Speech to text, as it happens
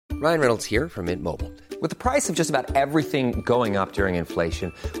Ryan Reynolds here from Mint Mobile. With the price of just about everything going up during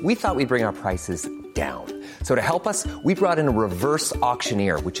inflation, we thought we'd bring our prices down. So to help us, we brought in a reverse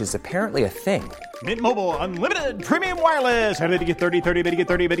auctioneer, which is apparently a thing. Mint Mobile Unlimited Premium Wireless. How to get 30, 30, bit to get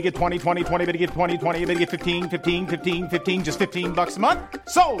 30, bit to get 20, 20, 20, bit to get 20, 20, bit to get 15, 15, 15, 15, just $15 a month?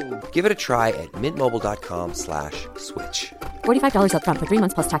 Sold! Give it a try at mintmobile.com/switch. $45 up front for 3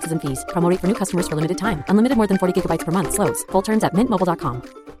 months plus taxes and fees. Promo rate for new customers for limited time. Unlimited more than 40 gigabytes per month. Slows full terms at mintmobile.com.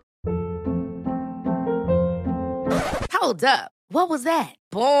 Hold up. What was that?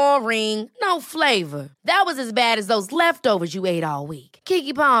 Boring. No flavor. That was as bad as those leftovers you ate all week.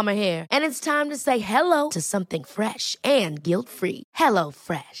 Keke Palmer here, and it's time to say hello to something fresh and guilt-free. Hello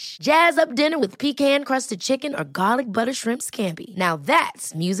Fresh. Jazz up dinner with pecan-crusted chicken or garlic butter shrimp scampi. Now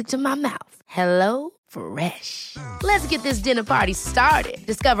that's music to my mouth. Hello Fresh. Let's get this dinner party started.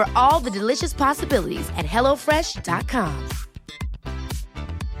 Discover all the delicious possibilities at hellofresh.com.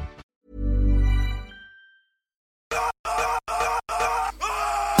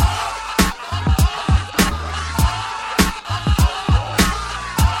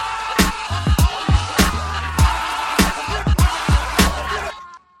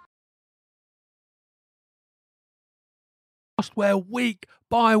 Where week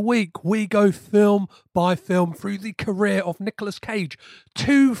by week we go film by film through the career of Nicolas Cage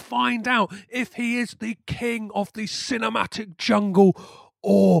to find out if he is the king of the cinematic jungle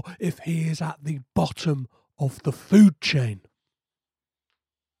or if he is at the bottom of the food chain.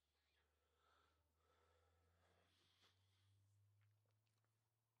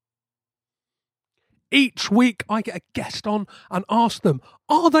 Each week I get a guest on and ask them,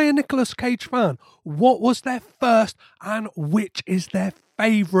 are they a Nicolas Cage fan? What was their first and which is their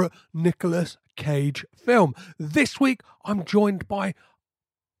favourite Nicolas Cage film? This week I'm joined by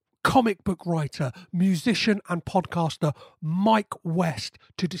comic book writer, musician and podcaster Mike West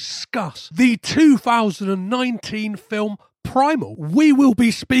to discuss the 2019 film Primal. We will be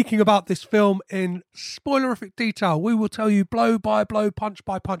speaking about this film in spoilerific detail. We will tell you blow by blow, punch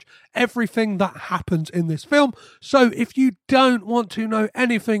by punch, everything that happens in this film. So if you don't want to know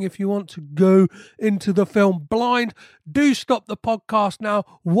anything, if you want to go into the film blind, do stop the podcast now,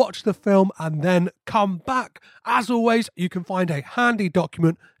 watch the film and then come back. As always, you can find a handy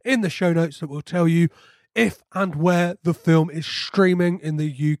document in the show notes that will tell you if and where the film is streaming in the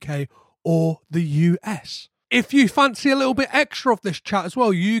UK or the US. If you fancy a little bit extra of this chat as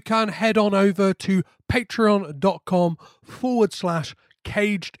well, you can head on over to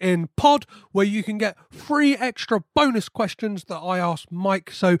patreon.com/cagedinpod, where you can get 3 extra bonus questions that I asked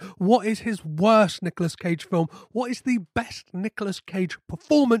Mike. So what is his worst Nicolas Cage film? What is the best Nicolas Cage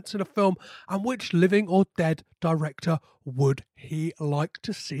performance in a film? And which living or dead director would he like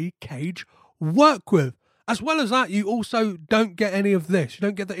to see Cage work with? As well as that, you also don't get any of this. You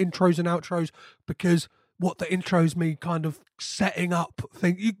don't get the intros and outros because what the intros me kind of setting up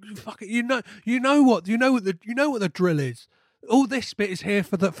thing. You know what the drill is. All this bit is here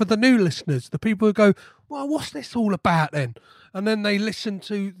for the new listeners, the people who go, well, what's this all about then? And then they listen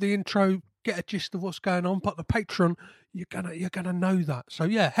to the intro, get a gist of what's going on. But the Patreon, you're gonna know that. So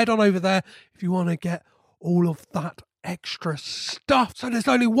yeah, head on over there if you want to get all of that extra stuff. So there's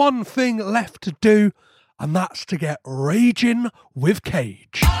only one thing left to do, and that's to get raging with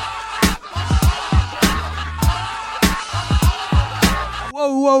Cage.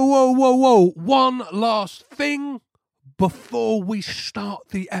 Whoa. One last thing before we start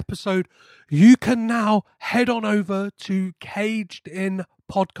the episode. You can now head on over to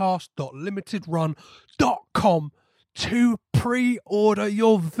cagedinpodcast.limitedrun.com to pre-order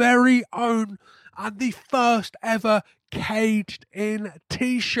your very own and the first ever Caged In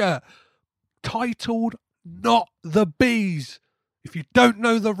t-shirt titled Not the Bees. If you don't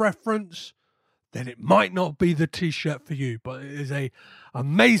know the reference, then it might not be the t-shirt for you, but it is a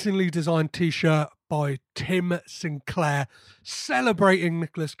amazingly designed t-shirt by Tim Sinclair celebrating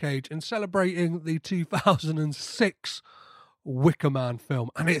Nicolas Cage and celebrating the 2006 Wicker Man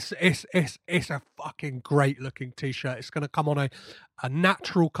film. And it's a fucking great looking t-shirt. It's going to come on a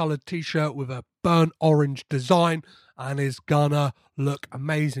natural coloured t-shirt with a burnt orange design and is gonna look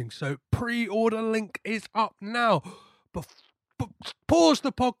amazing. So pre-order link is up now. Pause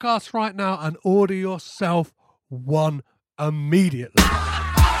the podcast right now and order yourself one immediately.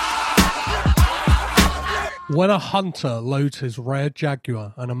 When a hunter loads his rare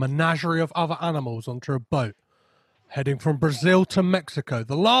jaguar and a menagerie of other animals onto a boat, heading from Brazil to Mexico,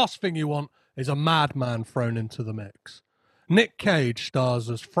 the last thing you want is a madman thrown into the mix. Nick Cage stars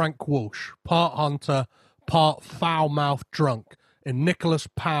as Frank Walsh, part hunter, part foul-mouthed drunk, in Nicholas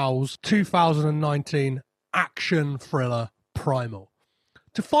Powell's 2019 action thriller Primal.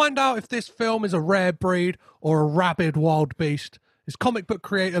 To find out if this film is a rare breed or a rabid wild beast is comic book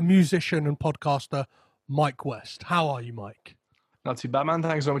creator, musician, and podcaster Mike West. How are you, Mike? Not too bad, man.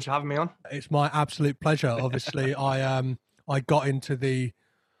 Thanks so much for having me on. It's my absolute pleasure. Obviously, I got into the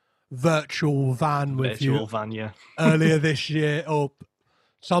virtual van with you earlier this year, or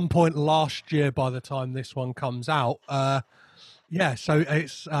some point last year by the time this one comes out. So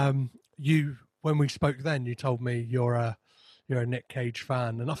it's you. When we spoke then, you told me you're a Nick Cage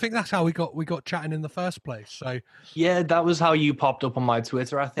fan, and I think that's how we got chatting in the first place. So yeah, that was how you popped up on my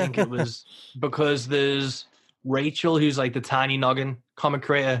Twitter. I think it was because there's Rachel, who's like the Tiny Noggin comic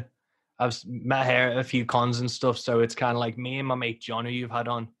creator. I've met her at a few cons and stuff, so it's kind of like me and my mate John, who you've had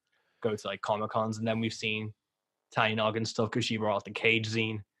on, go to like comic cons, and then we've seen Tiny Noggin stuff because she brought out the Cage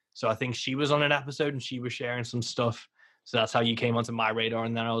zine. So I think she was on an episode and she was sharing some stuff. So that's how you came onto my radar.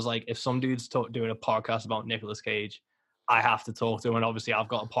 And then I was like, if some dude's doing a podcast about Nicolas Cage, I have to talk to him. And obviously I've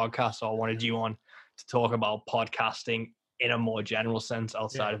got a podcast, so I wanted you on to talk about podcasting in a more general sense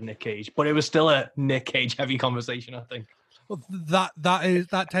outside of Nick Cage. But it was still a Nick Cage heavy conversation, I think. Well,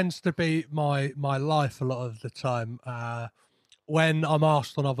 that tends to be my life a lot of the time. When I'm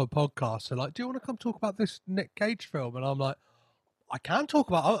asked on other podcasts, they're like, "Do you want to come talk about this Nick Cage film?" And I'm like, "I can talk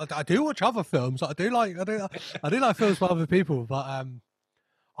about. I do watch other films. I do like films by other people, but I'm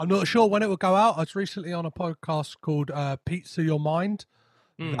not sure when it will go out." I was recently on a podcast called Pizza Your Mind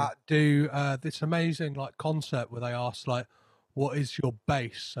that do this amazing like concept where they ask like, what is your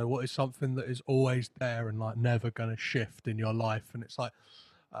base? So what is something that is always there and like never going to shift in your life? And it's like,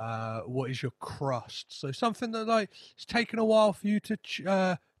 what is your crust? So something that like it's taken a while for you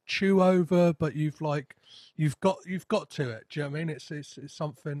to chew over, but you've got to it. Do you know what I mean? It's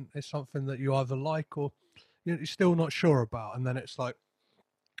something that you either like or you're still not sure about. And then it's like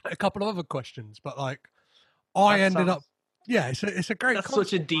a couple of other questions, but like it's a great. That's concept,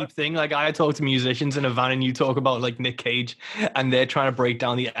 such a deep thing. Like I talk to musicians in a van, and you talk about like Nick Cage, and they're trying to break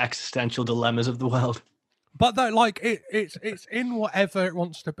down the existential dilemmas of the world. But though, like it's in whatever it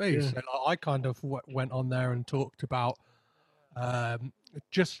wants to be. Yeah. So like, I kind of went on there and talked about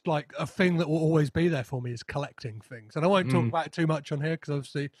just like a thing that will always be there for me is collecting things, and I won't talk about it too much on here because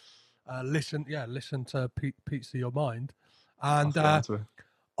obviously, listen to Pizza Your Mind, and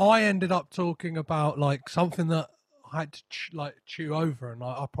I ended up talking about like something that I had to chew over, and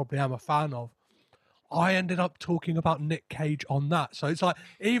I probably am a fan of. I ended up talking about Nick Cage on that. So it's like,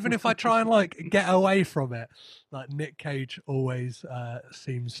 even if I try and like get away from it, like Nick Cage always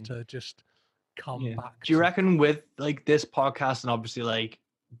seems to just come back. Do you reckon with like this podcast and obviously like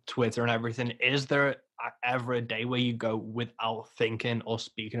Twitter and everything, is there ever a day where you go without thinking or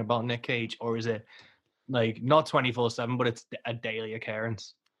speaking about Nick Cage? Or is it like not 24/7, but it's a daily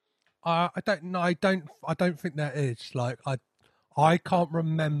occurrence? I don't think there is. Like I can't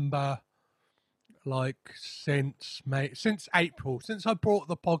remember like since April, since I brought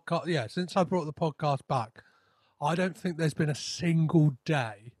the podcast back, I don't think there's been a single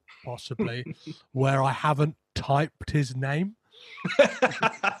day possibly where I haven't typed his name.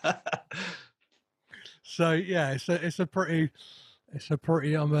 So yeah, it's a pretty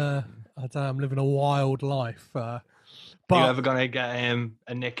I'm living a wild life. But are you ever gonna get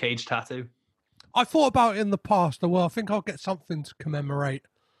a Nick Cage tattoo? I thought about it in the past. Well, I think I'll get something to commemorate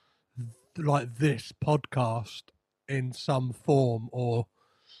like this podcast in some form, or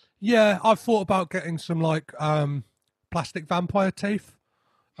I've thought about getting some like plastic vampire teeth.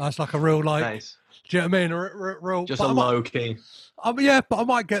 That's like a real like. Nice. Do you know what I mean? Real, just a low key. But I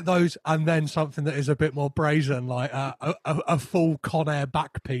might get those, and then something that is a bit more brazen, like a full Con Air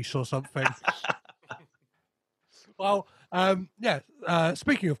back piece or something. Well,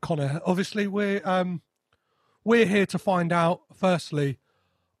 speaking of Con Air, obviously we're here to find out. Firstly,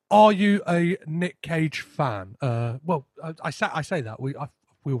 are you a Nick Cage fan? I say that we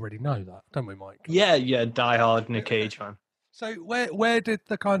already know that, don't we, Mike? Yeah, diehard Nick Cage fan. So where did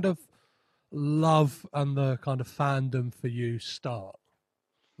the kind of love and the kind of fandom for you start?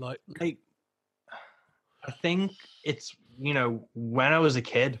 Like I think it's, when I was a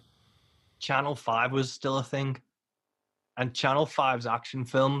kid, Channel 5 was still a thing. And Channel 5's action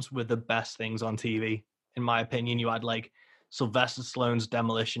films were the best things on TV, in my opinion. You had like Sylvester Stallone's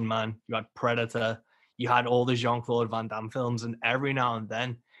Demolition Man, you had Predator, you had all the Jean-Claude Van Damme films, and every now and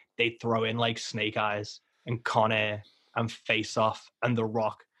then they'd throw in like Snake Eyes and Con Air and Face Off and The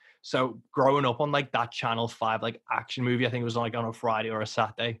Rock. So growing up on like that Channel 5 like action movie, I think it was like on a Friday or a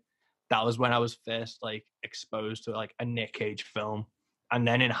Saturday, that was when I was first like exposed to like a Nick Cage film. And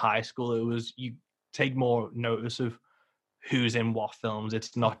then in high school, you take more notice of who's in what films.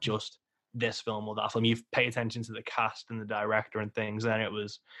 It's not just this film or that film. You pay attention to the cast and the director and things, and it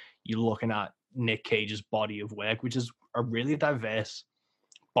was you looking at Nick Cage's body of work, which is a really diverse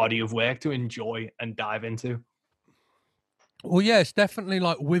body of work to enjoy and dive into. Well, yeah, it's definitely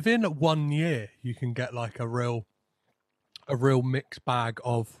like within 1 year you can get like a real mixed bag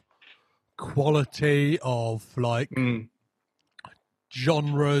of quality, of like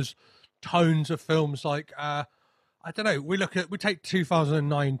genres, tones of films. Like I don't know, we take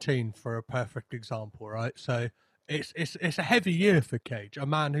 2019 for a perfect example, right? So it's a heavy year for Cage, a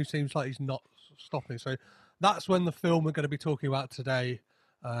man who seems like he's not stopping. So that's when the film we're going to be talking about today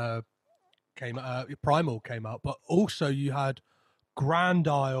Primal came out, but also you had Grand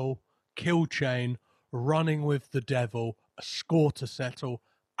Isle, Kill Chain, Running with the Devil, A Score to Settle,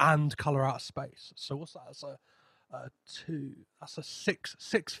 and Color Out of Space. So what's that? That's a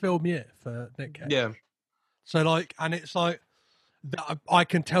six film year for Nick Cage. Yeah. So like, and it's like, I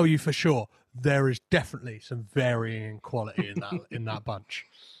can tell you for sure there is definitely some varying quality in that bunch.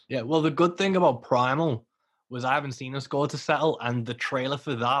 Yeah. Well, the good thing about Primal was I haven't seen A Score to Settle, and the trailer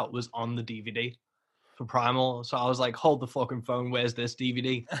for that was on the DVD for Primal. So I was like, hold the fucking phone, where's this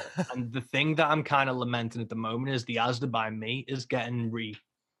DVD? And the thing that I'm kind of lamenting at the moment is the Asda by Me is getting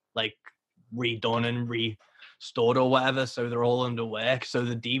redone and restored or whatever. So they're all under work. So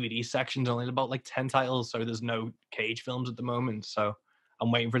the DVD section's only about like 10 titles. So there's no Cage films at the moment. So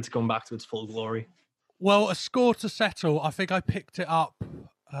I'm waiting for it to come back to its full glory. Well, A Score to Settle, I think I picked it up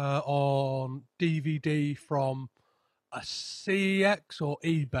on DVD from a CX or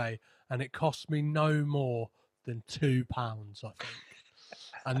eBay, and it cost me no more than £2, I think.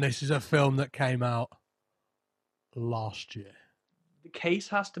 And this is a film that came out last year. The case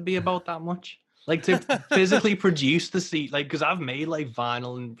has to be about that much, like to physically produce the CD. Like, because I've made like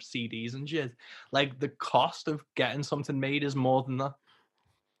vinyl and CDs and shit. Like, the cost of getting something made is more than that.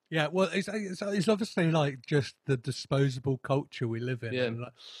 Yeah, well, it's obviously like just the disposable culture we live in. Yeah. And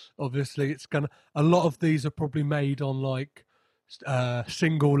like, obviously, a lot of these are probably made on like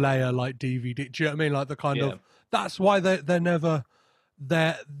single layer like DVD. Do you know what I mean? Like the kind of, that's why they're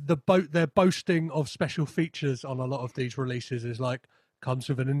boasting of special features on a lot of these releases is like comes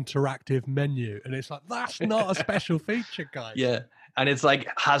with an interactive menu, and it's like, that's not a special feature, guys. Yeah, and it's like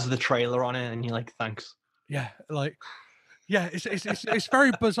has the trailer on it, and you're like, thanks. Yeah, like. Yeah, it's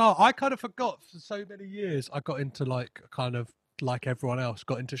very bizarre. I kind of forgot for so many years. I got into like kind of like everyone else,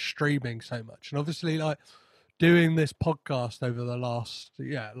 got into streaming so much, and obviously like doing this podcast over the last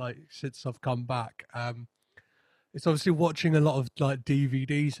like since I've come back. It's obviously watching a lot of like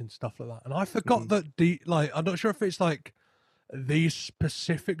DVDs and stuff like that, and I forgot that I'm not sure if it's like the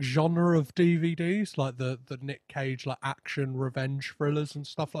specific genre of DVDs, like the Nick Cage like action revenge thrillers and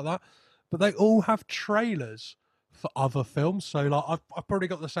stuff like that, but they all have trailers for other films. So like I've probably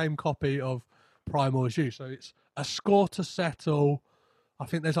got the same copy of Primal as you. So it's A Score to Settle. I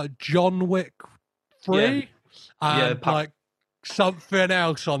think there's like John Wick 3 and like something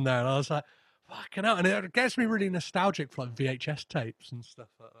else on there. And I was like, fucking hell. And it gets me really nostalgic for like VHS tapes and stuff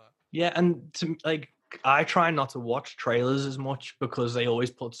like that. Yeah, and to like I try not to watch trailers as much because they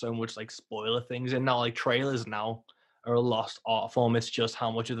always put so much like spoiler things in now. Like trailers now are a lost art form. It's just how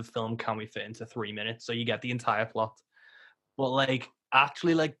much of the film can we fit into 3 minutes, so you get the entire plot. But like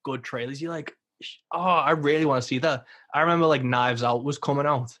actually like good trailers, you're like, oh, I really want to see that. I remember like Knives Out was coming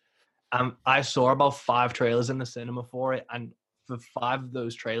out, and I saw about 5 trailers in the cinema for it, and for 5 of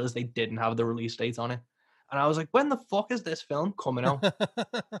those trailers they didn't have the release date on it, and I was like, when the fuck is this film coming out?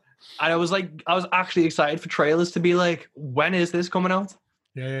 And I was actually excited for trailers to be like, when is this coming out?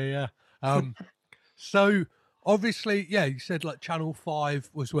 Yeah. So obviously, yeah, you said like Channel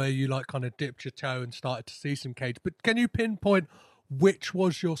 5 was where you like kind of dipped your toe and started to see some Cage. But can you pinpoint which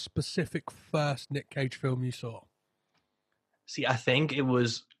was your specific first Nick Cage film you saw? See, I think it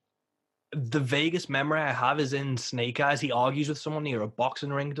was the vaguest memory I have is in Snake Eyes. He argues with someone near a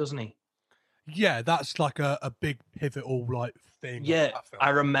boxing ring, doesn't he? Yeah, that's like a big pivotal like thing. Yeah, I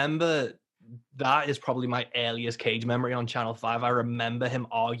remember that is probably my earliest Cage memory on Channel 5. I remember him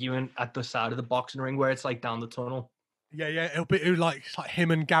arguing at the side of the boxing ring where it's like down the tunnel. Yeah, it's like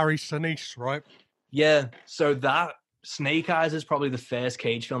him and Gary Sinise, right? Yeah, so that Snake Eyes is probably the first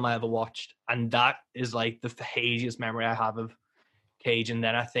Cage film I ever watched, and that is like the haziest memory I have of Cage. And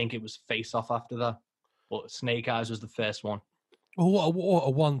then I think it was Face Off after that, but Snake Eyes was the first one. Well, what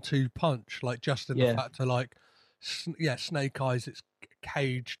a 1-2 punch! Like just in the fact to like, Snake Eyes, it's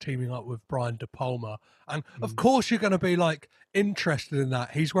Cage teaming up with Brian De Palma, and of course you're going to be like interested in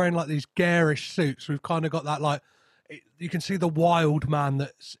that. He's wearing like these garish suits. We've kind of got that like, you can see the wild man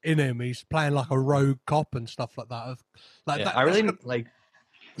that's in him. He's playing like a rogue cop and stuff like that. I really like.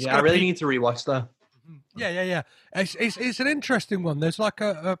 Yeah, I really need to rewatch that. Yeah. It's an interesting one. There's like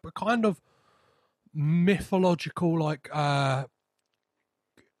a kind of mythological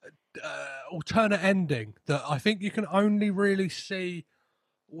alternate ending that I think you can only really see.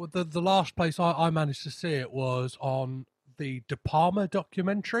 Well, the last place I managed to see it was on the De Palma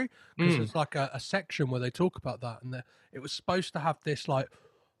documentary, because there's like a section where they talk about that, and it was supposed to have this like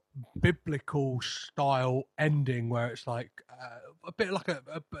biblical style ending where it's like a bit like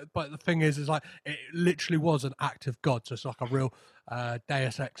but the thing is like it literally was an act of God, so it's like a real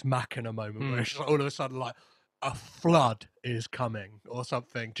Deus Ex Machina moment where it's like all of a sudden like a flood is coming or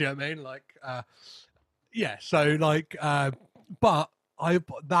something. Do you know what I mean? Like yeah, so like but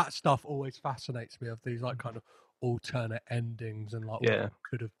that stuff always fascinates me, of these like kind of alternate endings and like what it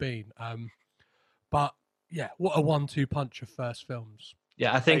could have been. But yeah, what a 1-2 punch of first films.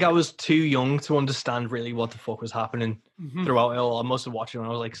 Yeah, I think I was too young to understand really what the fuck was happening throughout it all. I must have watched it when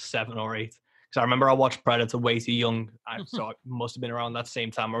I was like 7 or 8. Because I remember I watched Predator way too young. So it must have been around that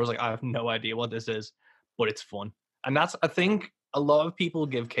same time where I was like, I have no idea what this is, but it's fun. And that's, I think a lot of people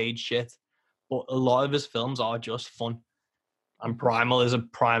give Cage shit, but a lot of his films are just fun. And Primal is a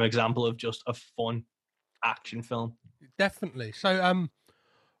prime example of just a fun action film. Definitely. So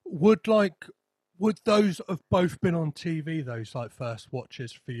would those have both been on TV, those like first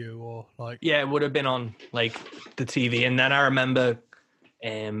watches for you, or like? Yeah, it would have been on like the TV. And then I remember, I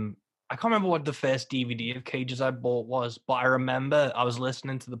can't remember what the first DVD of Cages I bought was, but I remember I was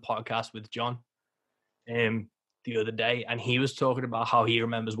listening to the podcast with John the other day, and he was talking about how he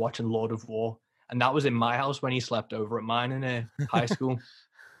remembers watching Lord of War. And that was in my house when he slept over at mine in high school.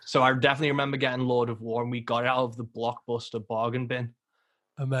 So I definitely remember getting Lord of War, and we got it out of the Blockbuster bargain bin.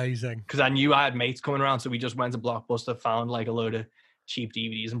 Amazing. Because I knew I had mates coming around, so we just went to Blockbuster, found like a load of cheap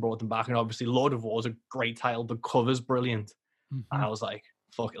DVDs and brought them back. And obviously Lord of War is a great title. The cover's brilliant. And I was like,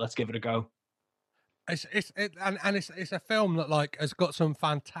 fuck it, let's give it a go. It's a film that like has got some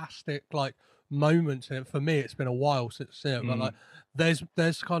fantastic like moments in it. For me, it's been a while since I've seen it, but like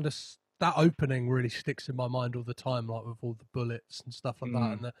there's kind of that opening really sticks in my mind all the time, like with all the bullets and stuff like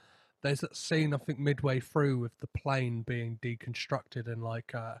that. And there's that scene, I think, midway through with the plane being deconstructed in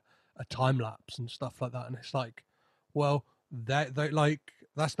like a time lapse and stuff like that. And it's like, well, they like,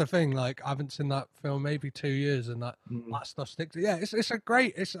 that's the thing. Like, I haven't seen that film maybe 2 years, and that stuff sticks. Yeah, it's a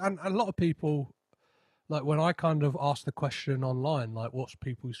great. And a lot of people, like when I kind of ask the question online, like, what's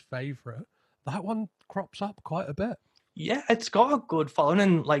people's favorite? That one crops up quite a bit. Yeah, it's got a good following,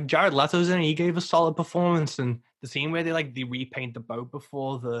 and like Jared Leto's in it, he gave a solid performance, and the scene where they repaint the boat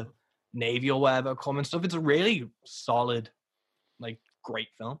before the Navy or whatever come and stuff, it's a really solid, like, great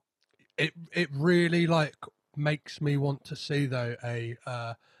film. It really like makes me want to see though a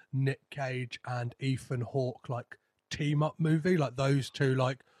Nick Cage and Ethan Hawke like team up movie, like those two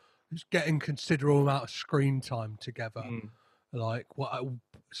like just getting considerable amount of screen time together. Like what,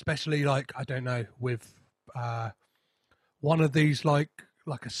 especially like I don't know, with one of these like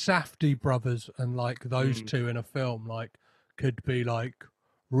a Safdie brothers and like those two in a film like could be like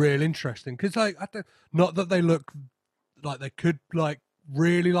real interesting, because like not that they look like they could like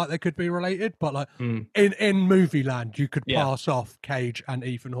really like they could be related, but like in movie land you could pass off Cage and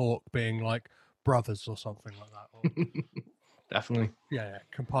Ethan Hawke being like brothers or something like that. Or, definitely. Yeah,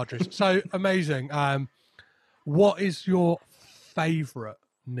 compadres. So amazing. What is your favorite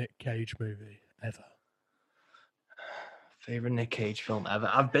Nick Cage movie ever? Favorite Nick Cage film ever?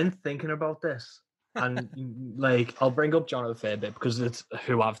 I've been thinking about this, and like I'll bring up John a fair bit because it's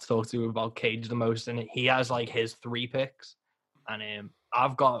who I've talked to about Cage the most, and he has like his 3 picks, and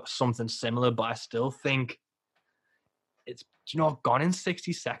I've got something similar, but I still think it's, Gone in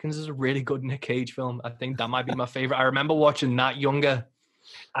 60 Seconds is a really good Nick Cage film. I think that might be my favorite. I remember watching that younger,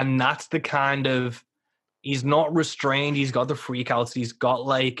 and that's the kind of, he's not restrained, he's got the freakouts, he's got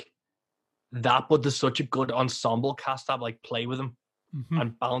like that, but there's such a good ensemble cast that like play with him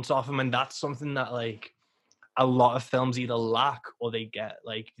and bounce off him, and that's something that like a lot of films either lack or they get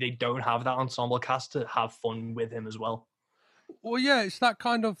like they don't have that ensemble cast to have fun with him as well. Well, yeah, it's that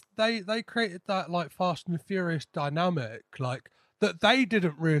kind of they created that like Fast and Furious dynamic like that they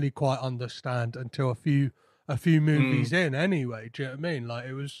didn't really quite understand until a few movies in anyway. Do you know what I mean? Like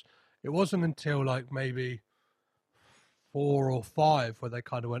it wasn't until like maybe 4 or 5 where they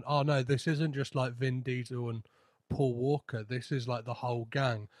kind of went, oh no, this isn't just like Vin Diesel and Paul Walker, this is like the whole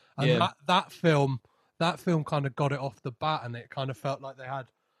gang. And that film kind of got it off the bat, and it kind of felt like they had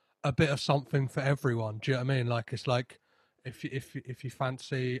a bit of something for everyone. Do you know what I mean? Like it's like if you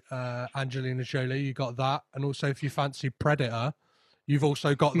fancy Angelina Jolie, you got that, and also if you fancy Predator, you've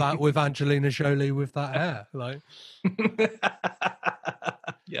also got that with Angelina Jolie with that hair. Like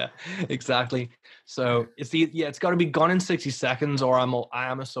Yeah, exactly. So it's got to be Gone in 60 Seconds, or I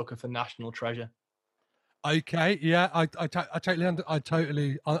am a sucker for National Treasure. Okay, yeah, I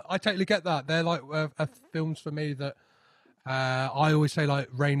totally get that. They're like films for me that I always say like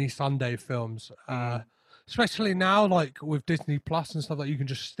rainy Sunday films, especially now like with Disney Plus and stuff like you can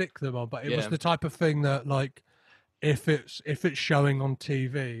just stick them on. But it was the type of thing that like if it's showing on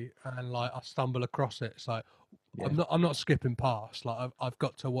TV and like I stumble across it, it's like I'm not skipping past. Like I've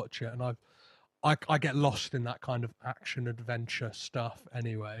got to watch it, and I get lost in that kind of action adventure stuff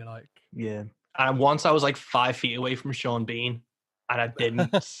anyway. Like And once I was like 5 feet away from Sean Bean, and I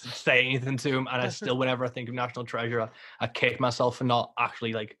didn't say anything to him, and I still, whenever I think of National Treasure, I kick myself for not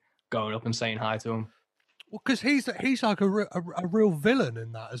actually like going up and saying hi to him. Well, because he's like a real villain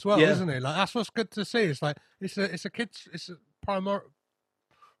in that as well, isn't he? Like that's what's good to see. It's like it's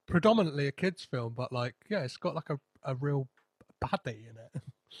predominantly a kids film, but like it's got like a real baddie in it.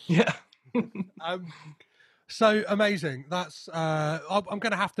 Yeah. So amazing. That's I'm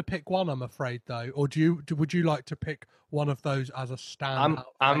going to have to pick one, I'm afraid, though. Or would you like to pick one of those as a standout?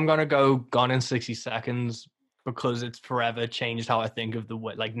 I'm going to go Gone in 60 Seconds because it's forever changed how I think of the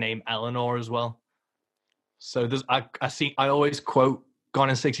name Eleanor as well. So I always quote Gone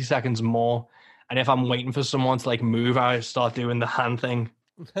in 60 Seconds more, and if I'm waiting for someone to like move, I start doing the hand thing.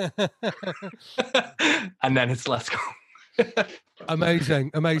 And then it's let's go.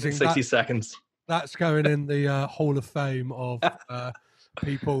 Amazing. 60 seconds. That's going in the Hall of Fame of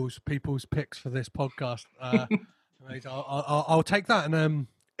people's picks for this podcast. Amazing. I'll take that. And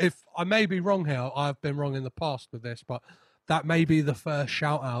if I may be wrong here, I've been wrong in the past with this, but that may be the first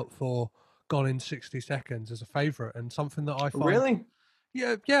shout out for Gone in 60 Seconds as a favourite, and something that I find really.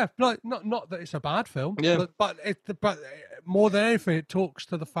 Yeah, like not that it's a bad film, yeah, but more than anything, it talks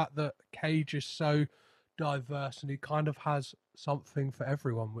to the fact that Cage is so diverse and he kind of has something for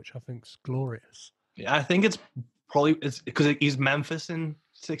everyone, which I think's glorious. Yeah, I think it's because he's Memphis in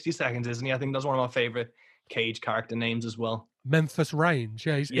 60 Seconds, isn't he? I think that's one of my favorite Cage character names as well. Memphis Range,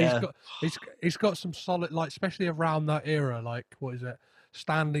 he's got some solid, like especially around that era, like what is it?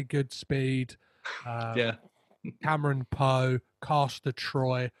 Stanley Goodspeed, Cameron Poe, Castor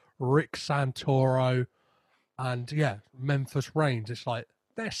Troy, Rick Santoro, and Memphis Range. It's like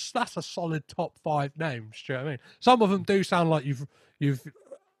that's a solid top 5 names. Do you know what I mean? Some of them do sound like you've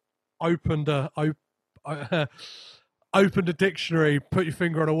opened a dictionary, put your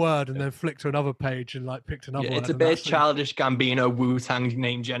finger on a word, and then flicked to another page and like picked another. It's a bit Childish Gambino Wu-Tang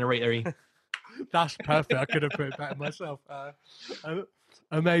name generator. That's perfect. I could have put it better myself.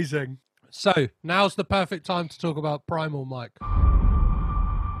 Amazing. So now's the perfect time to talk about Primal, Mike.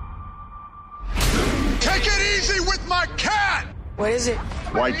 Take it easy with my cat! What is it?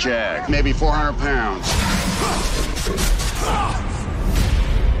 White Jag, maybe 400 pounds.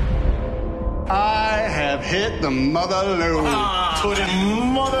 I have hit the mother load. To the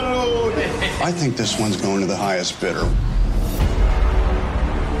mother load. I think this one's going to the highest bidder.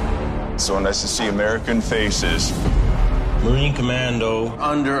 So nice to see American faces. Marine Commando.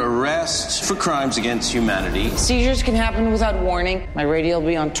 Under arrest for crimes against humanity. Seizures can happen without warning. My radio will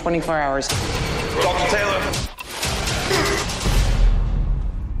be on 24 hours. Dr. Taylor.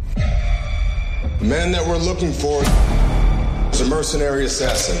 The man that we're looking for is a mercenary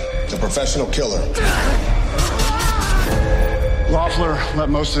assassin, a professional killer. Loeffler let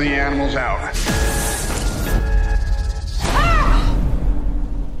most of the animals out.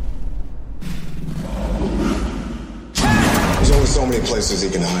 There's only so many places he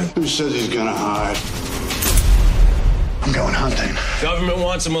can hide. Who says he's gonna hide? I'm going hunting. Government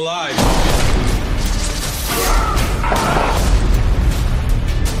wants him alive.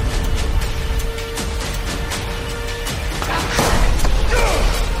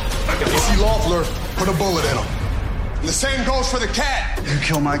 If you see Loeffler, put a bullet in him. And the same goes for the cat. You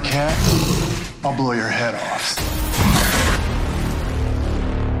kill my cat, I'll blow your head off.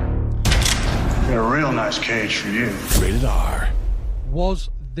 Got a real nice cage for you. Rated R. Was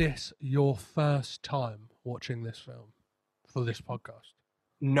this your first time watching this film for this podcast?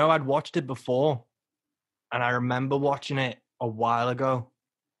 No, I'd watched it before, and I remember watching it a while ago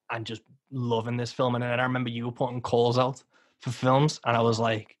and just loving this film. And then I remember you were putting calls out for films, and I was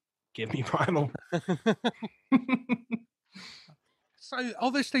like, give me Primal. So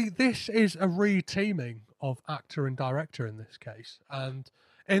obviously this is a re-teaming of actor and director in this case. And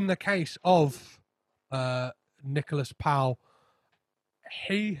in the case of Nicholas Powell,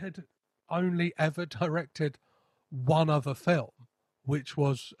 he had only ever directed one other film, which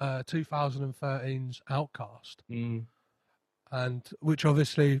was 2013's Outcast, and which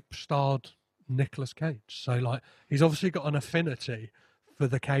obviously starred Nicolas Cage. So like he's obviously got an affinity for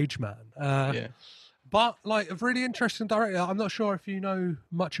the Cage Man. But like a really interesting director. I'm not sure if you know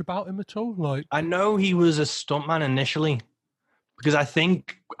much about him at all. Like, I know he was a stuntman initially, because I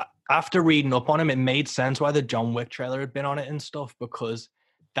think after reading up on him, it made sense why the John Wick trailer had been on it and stuff, because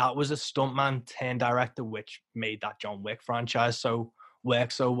that was a stuntman turned director, which made that John Wick franchise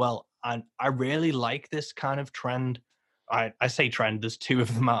work so well. And I really like this kind of trend. I say trend, there's two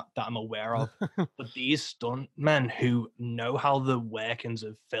of them that I'm aware of, but these stuntmen who know how the workings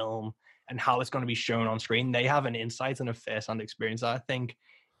of film and how it's going to be shown on screen, they have an insight and a first-hand experience that I think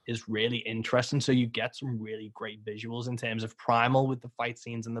is really interesting. So you get some really great visuals in terms of Primal with the fight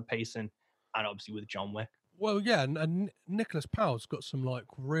scenes and the pacing, and obviously with John Wick. Well, yeah, and Nicholas Powell's got some like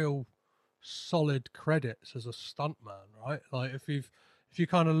real solid credits as a stuntman, right? Like if you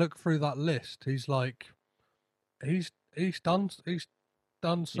kind of look through that list, he's done some. He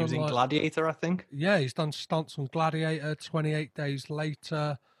was in Gladiator, I think. Yeah, he's done stunts on Gladiator, 28 Days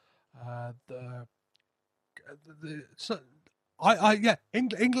Later.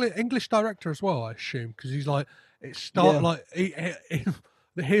 English director as well, I assume, because he's like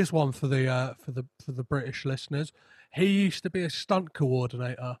here's one for the British listeners. He used to be a stunt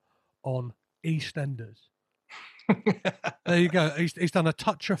coordinator on EastEnders. There you go. He's done A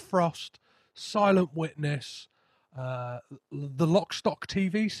Touch of Frost, Silent Witness, the Lock Stock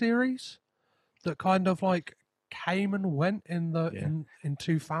TV series that kind of like came and went in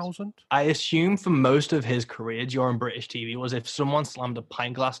 2000. I assume for most of his career during British TV was if someone slammed a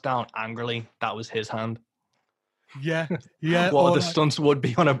pint glass down angrily, that was his hand. Yeah. What the stunts would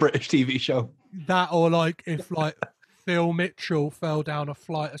be on a British TV show. That, or like if like Phil Mitchell fell down a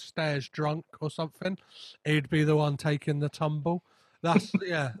flight of stairs drunk or something, he'd be the one taking the tumble. That's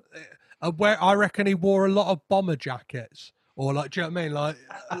where I reckon he wore a lot of bomber jackets, or like, do you know what I mean? Like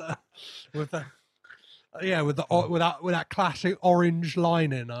with that classic orange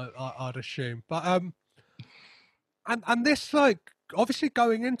lining, I'd assume. But and this, like, obviously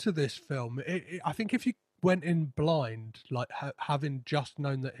going into this film, I think if you went in blind, like having just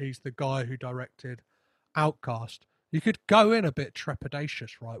known that he's the guy who directed Outcast, you could go in a bit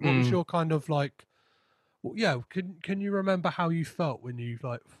trepidatious, right? What was your kind of like? Well, yeah, can you remember how you felt when you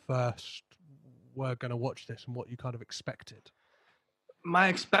like first were going to watch this and what you kind of expected?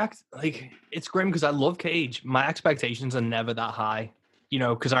 It's grim because I love Cage. My expectations are never that high,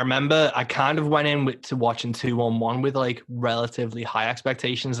 because I remember I kind of went in to watching 2-on-1 with like relatively high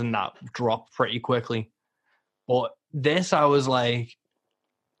expectations, and that dropped pretty quickly. But this, I was like,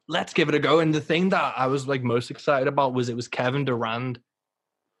 let's give it a go. And the thing that I was like most excited about was it was Kevin Durand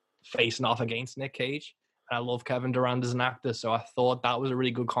facing off against Nick Cage. And I love Kevin Durand as an actor, so I thought that was a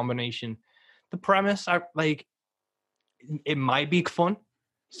really good combination. The premise, it might be fun.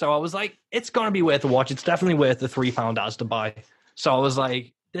 So I was like, it's going to be worth a watch. It's definitely worth the £3 as to buy. So I was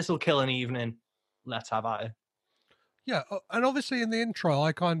like, this will kill an evening. Let's have at it. Yeah, and obviously in the intro,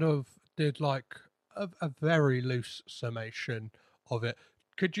 I kind of did like a very loose summation of it.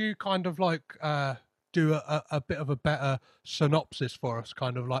 Could you kind of like do a bit of a better synopsis for us?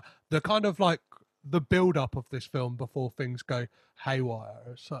 Kind of like the build-up of this film before things go haywire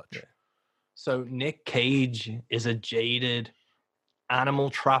as such. Yeah. So Nick Cage is a jaded animal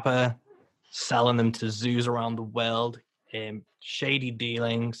trapper selling them to zoos around the world in shady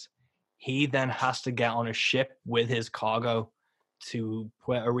dealings. He then has to get on a ship with his cargo to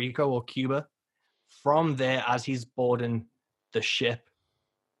Puerto Rico or Cuba. From there, as he's boarding the ship,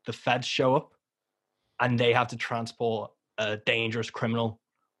 the feds show up and they have to transport a dangerous criminal.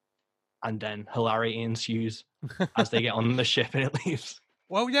 And then hilarity ensues as they get on the ship and it leaves.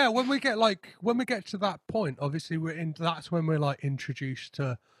 Well, yeah, when we get to that point, obviously that's when we're like introduced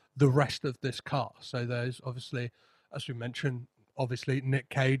to the rest of this cast. So there's obviously, as we mentioned, Nick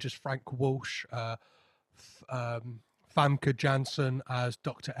Cage as Frank Walsh, Famke Janssen as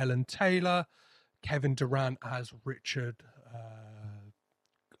Dr. Ellen Taylor, Kevin Durand as Richard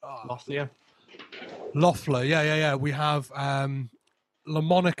Loeffler. Yeah. We have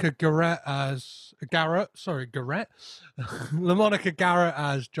LaMonica Garrett. LaMonica Garrett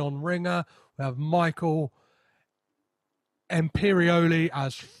as John Ringer. We have Michael Imperioli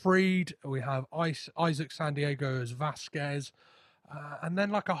as Freed. We have Isaac San Diego as Vasquez. And then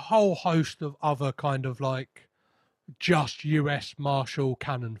like a whole host of other kind of like just US Marshal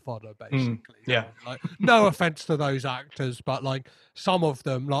cannon fodder, basically. Yeah. Like, no offense to those actors, but like some of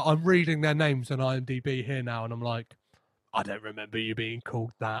them, like I'm reading their names on IMDb here now, and I'm like, I don't remember you being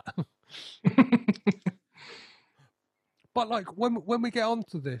called that. But like when we get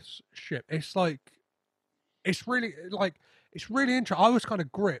onto this ship, it's like it's really interesting. I was kind of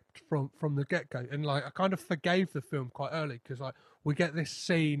gripped from the get go, and like I kind of forgave the film quite early because like we get this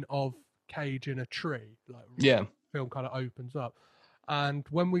scene of Cage in a tree. Like, yeah, the film kind of opens up, and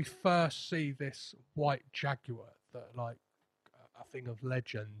when we first see this white jaguar, that like a thing of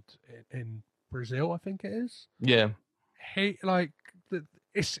legend in Brazil, I think it is. Yeah, he like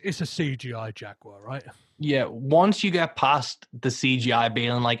it's a CGI jaguar, right? Yeah, once you get past the CGI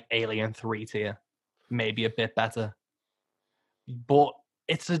being like Alien 3 tier, maybe a bit better. But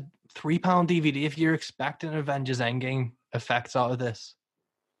it's a £3 DVD. If you're expecting Avengers Endgame effects out of this,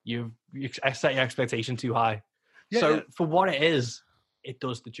 you set your expectation too high. Yeah, so for what it is, it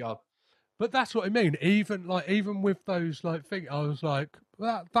does the job. But that's what I mean. Even with those like things, I was like,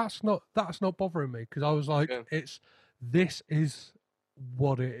 that's not bothering me, because I was like, this is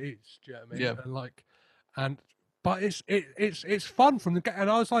what it is. Do you know what I mean? Yeah. But it's fun from the get. And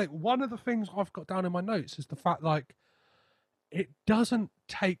I was like, one of the things I've got down in my notes is the fact like it doesn't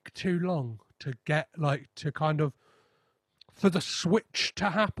take too long to get like to kind of for the switch to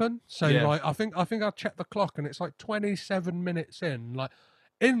happen. So like I think I checked the clock and it's like 27 minutes in. Like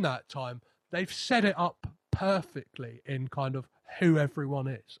in that time, they've set it up perfectly in kind of who everyone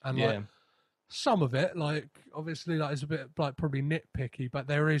is. And like some of it, like obviously like it's a bit like probably nitpicky, but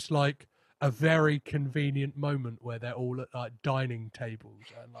there is like a very convenient moment where they're all at like dining tables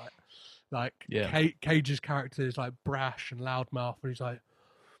and Cage's character is like brash and loudmouth, and he's like,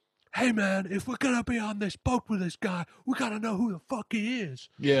 "Hey man, if we're gonna be on this boat with this guy, we gotta know who the fuck he is."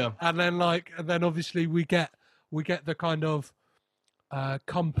 Yeah. And then obviously we get the kind of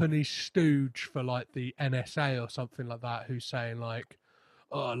company stooge for like the NSA or something like that, who's saying like,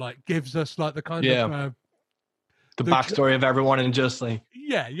 gives us like the kind of the backstory of everyone, and just like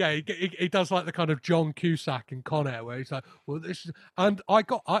he does like the kind of John Cusack in Con Air, where he's like, well, this is, and I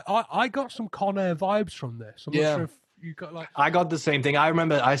got some Con Air vibes from this. I'm not sure if you got like. I got the same thing. I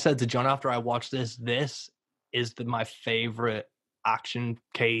remember I said to John after I watched this is my favorite action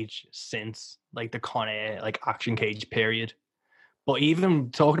Cage since like the Con Air like action Cage period. But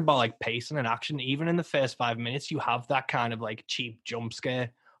even talking about like pacing and action, even in the first 5 minutes, you have that kind of like cheap jump scare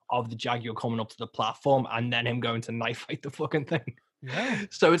of the Jaguar coming up to the platform and then him going to knife fight the fucking thing. Yeah.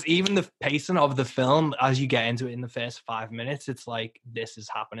 So it's even the pacing of the film as you get into it in the first 5 minutes, it's like this is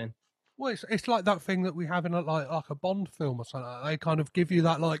happening. Well, it's like that thing that we have in like a Bond film or something. They kind of give you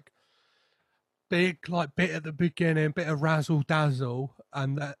that like big like bit at the beginning, bit of razzle dazzle,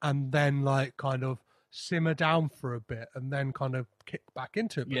 and then like kind of simmer down for a bit and then kind of kick back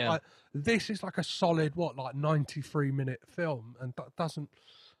into it. But like, this is like a solid 93-minute film, and that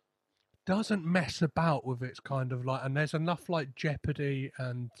doesn't mess about with its kind of like, and there's enough like jeopardy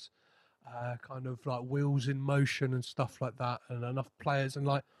and kind of like wheels in motion and stuff like that, and enough players, and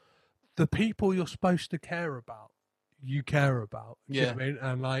like the people you're supposed to care about, you care about. You know what I mean?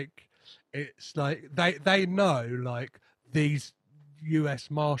 And like it's like they know like these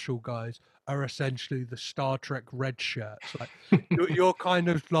US Marshal guys are essentially the Star Trek red shirts. Like you're kind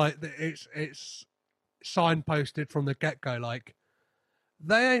of like it's signposted from the get-go, like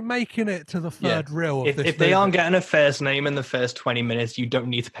they ain't making it to the third reel of this. If they aren't getting a first name in the first 20 minutes, you don't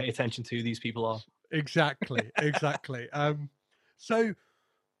need to pay attention to who these people are. Exactly. So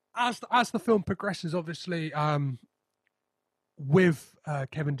as the film progresses, obviously, with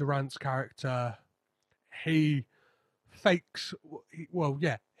Kevin Durant's character, he fakes.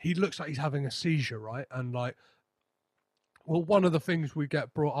 He looks like he's having a seizure, right? And like, well, one of the things we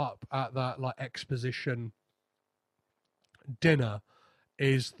get brought up at that like exposition dinner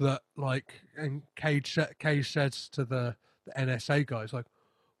is that like, and Cage says to the NSA guys like,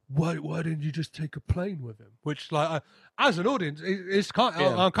 why didn't you just take a plane with him? Which like as an audience, it's kind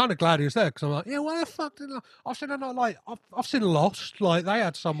of, I'm kind of glad he was there, because I'm like, why the fuck did I've seen Lost, like they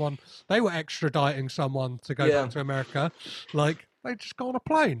had someone, they were extraditing someone to go back to America, like they just got on a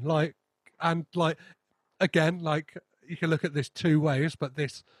plane, like, and like again, like you can look at this two ways, but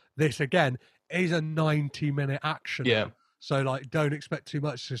this again is a 90-minute action. Yeah. So like, don't expect too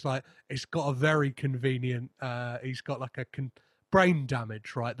much. It's just like it's got a very convenient. He's got like a brain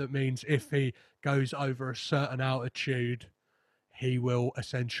damage, right? That means if he goes over a certain altitude, he will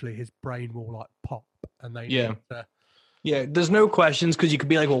essentially, his brain will like pop, and they need to... Yeah, there's no questions, because you could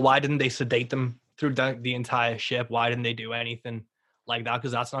be like, well, why didn't they sedate them through the entire ship? Why didn't they do anything like that?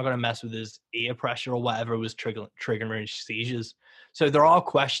 Because that's not going to mess with his ear pressure or whatever was triggering seizures. So there are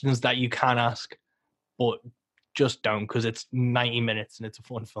questions that you can ask, but just don't, because it's 90 minutes and it's a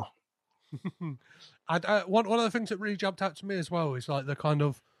fun film. And one of the things that really jumped out to me as well is like the kind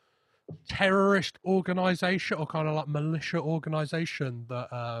of terrorist organization or kind of like militia organization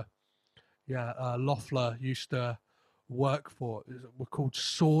that Loeffler used to work for. Were called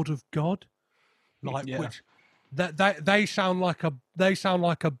Sword of God, like they sound like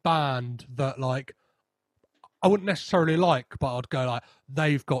a band that like I wouldn't necessarily like, but I'd go like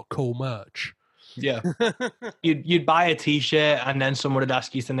they've got cool merch. Yeah, you'd buy a T-shirt and then someone would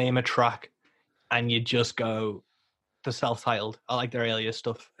ask you to name a track, and you'd just go the self-titled. I like their earlier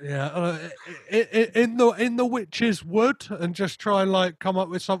stuff. Yeah, in the Witch's Wood, and just try and like come up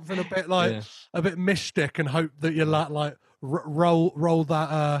with something a bit like a bit mystic, and hope that you like roll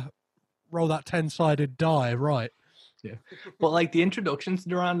that 10-sided die right. Yeah, but like the introduction to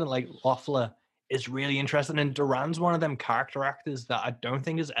Durand and like Loeffler is really interesting, and Durand's one of them character actors that I don't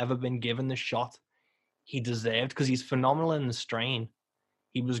think has ever been given the shot he deserved, because he's phenomenal in The Strain.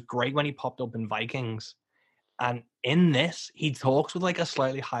 He was great when he popped up in Vikings, and in this he talks with like a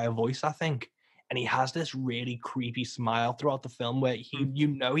slightly higher voice, I think, and he has this really creepy smile throughout the film where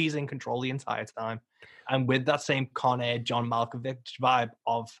he's in control the entire time, and with that same Con Air John Malkovich vibe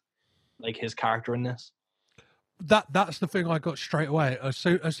of like his character in this. That's the thing I got straight away. As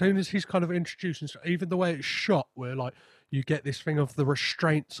soon as he's kind of introduced, and even the way it's shot, where like you get this thing of the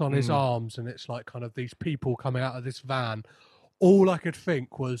restraints on his arms, and it's like kind of these people coming out of this van. All I could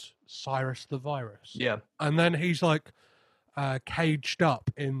think was Cyrus the Virus. Yeah, and then he's like caged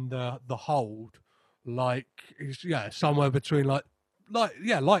up in the hold, like he's somewhere between like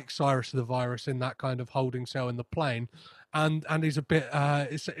Cyrus the Virus in that kind of holding cell in the plane. And he's a bit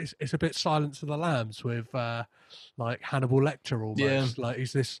it's a bit Silence of the Lambs with like Hannibal Lecter almost. Yeah. Like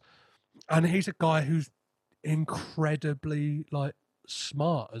he's this, and he's a guy who's incredibly like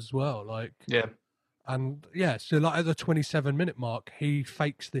smart as well. Like and so like at the 27-minute mark, he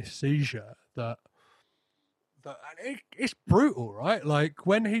fakes this seizure that it's brutal, right? Like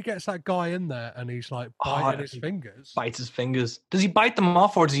when he gets that guy in there and he's like biting his fingers. Bites his fingers. Does he bite them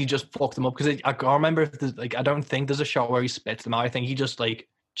off, or does he just fuck them up? Because I can't remember if there's like, I don't think there's a shot where he spits them out. I think he just like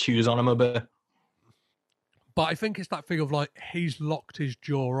chews on them a bit. But I think it's that thing of like he's locked his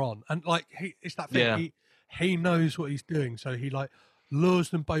jaw on, and like it's that thing he knows what he's doing, so he like lures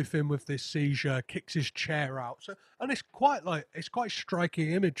them both in with this seizure, kicks his chair out. So, and it's quite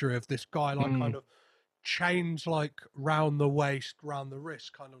striking imagery of this guy like kind of chains like round the waist, round the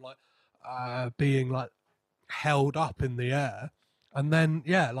wrist, kind of like being like held up in the air, and then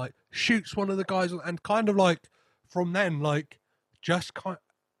like shoots one of the guys, and kind of like from then like just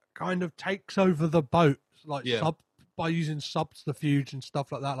kind of takes over the boat, like by using subterfuge and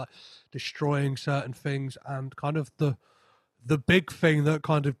stuff like that, like destroying certain things. And kind of the big thing that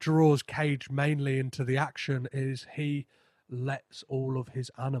kind of draws Cage mainly into the action is he lets all of his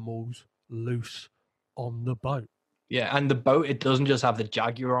animals loose on the boat. Yeah, and the boat, it doesn't just have the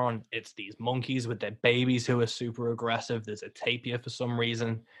jaguar on, it's these monkeys with their babies who are super aggressive. There's a tapir for some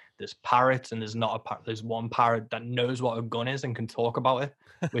reason. There's parrots, and there's one parrot that knows what a gun is and can talk about it,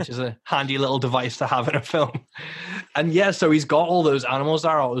 which is a handy little device to have in a film. And so he's got all those animals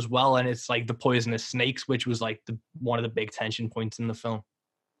there out as well, and it's like the poisonous snakes, which was like one of the big tension points in the film.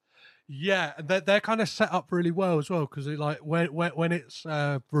 Yeah, they're kind of set up really well as well, because like when it's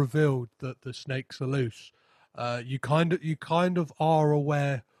revealed that the snakes are loose, you kind of are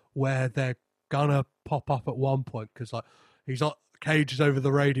aware where they're gonna pop up at one point, because like he's like Cage is over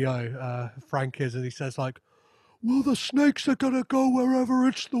the radio, Frank is, and he says like, "Well, the snakes are gonna go wherever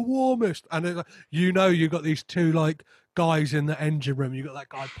it's the warmest," and it's like, you got these two like guys in the engine room. You got that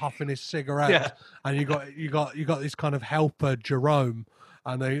guy puffing his cigarette, and you got this kind of helper Jerome.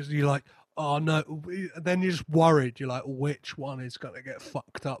 And you're like, oh no. Then you're just worried. You're like, which one is going to get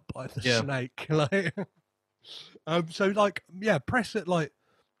fucked up by the snake? Like, so like,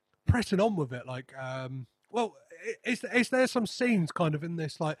 pressing on with it. Like, well, is there some scenes kind of in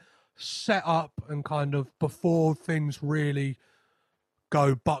this like set up and kind of before things really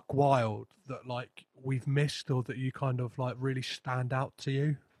go buck wild that like we've missed, or that you kind of like really stand out to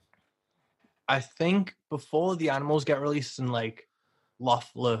you? I think before the animals get released and like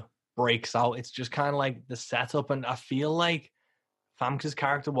Loeffler breaks out, it's just kind of like the setup, and I feel like Famke's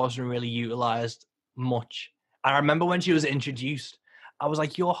character wasn't really utilized much. And I remember when she was introduced, I was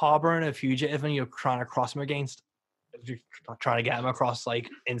like, you're harboring a fugitive and you're trying to cross him you're trying to get him across like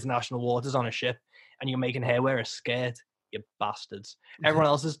international waters on a ship, and you're making her wear a skirt, you bastards. Everyone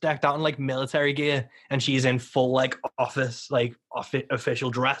else is decked out in like military gear, and she's in full like official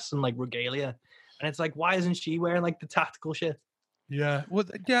dress and like regalia, and it's like, why isn't she wearing like the tactical shit? Yeah, well,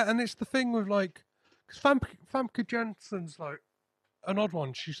 yeah, and it's the thing with like, because Famke Janssen's like an odd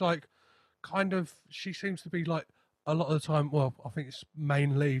one. She's like, kind of, she seems to be like a lot of the time. Well, I think it's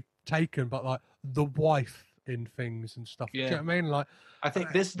mainly taken, but like the wife in things and stuff. Yeah, do you know what I mean? Like, I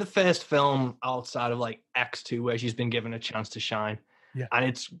think this is the first film outside of like X2 where she's been given a chance to shine. Yeah. And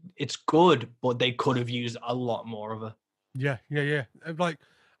it's good, but they could have used a lot more of it. Yeah. Like,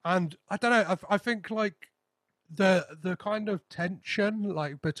 and I don't know. I think like the kind of tension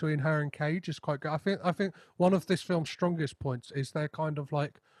like between her and Cage is quite good. I think one of this film's strongest points is their kind of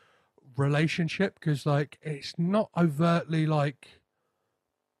like relationship, because like it's not overtly like.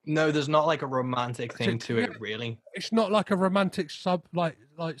 No, there's not like a romantic thing to it, really. It's not like a romantic subplot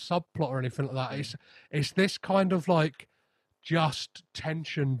or anything like that. It's this kind of like just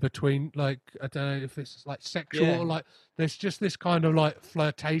tension between like, I don't know if it's like sexual or like there's just this kind of like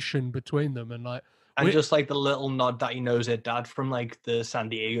flirtation between them, and like just like the little nod that he knows her dad from like the San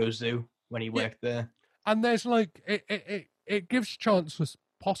Diego Zoo when he worked there. And there's like it gives chance for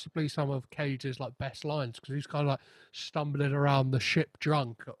possibly some of Cage's like best lines, because he's kind of like stumbling around the ship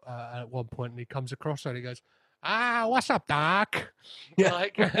drunk at one point, and he comes across her and he goes, what's up, Doc? Yeah.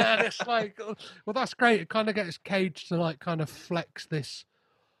 Like, and it's like, well, that's great. It kind of gets Cage to like kind of flex this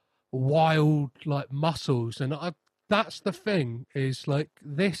wild like muscles, and that's the thing, is like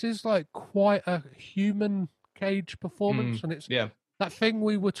this is like quite a human Cage performance, and it's that thing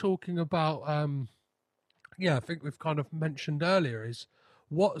we were talking about. I think we've kind of mentioned earlier, is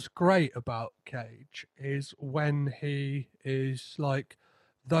what's great about Cage is when he is like,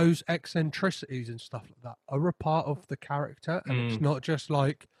 those eccentricities and stuff like that are a part of the character, and it's not just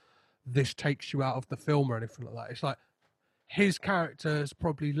like this takes you out of the film or anything like that. It's like his character has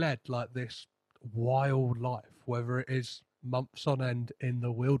probably led like this wild life, whether it is months on end in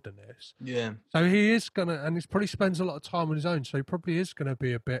the wilderness. Yeah. So he is gonna, and he probably spends a lot of time on his own, so he probably is gonna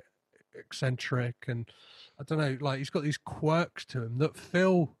be a bit eccentric, and I don't know, like he's got these quirks to him that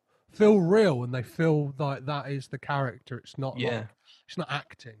feel real, and they feel like that is the character. It's not like, it's not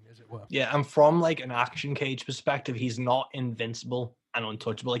acting, as it were. Yeah, and from like an action Cage perspective, he's not invincible and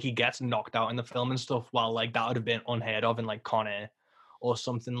untouchable. Like he gets knocked out in the film and stuff, while like that would have been unheard of in like Con Air or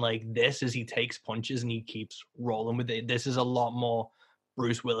something like this, is he takes punches and he keeps rolling with it. This is a lot more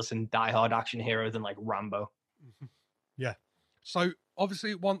Bruce Willis and Die Hard action hero than like Rambo. Yeah. So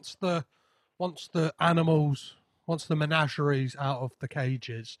obviously once the animals, once the menagerie's out of the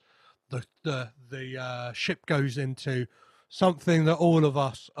cages, the ship goes into something that all of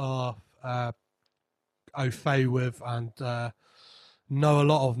us are au fait with and know a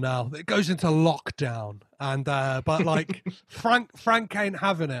lot of now. It goes into lockdown, and but like Frank ain't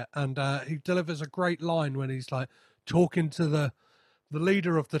having it, and he delivers a great line when he's like talking to the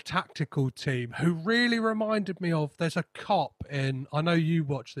leader of the tactical team, who really reminded me of, there's a cop in, I know you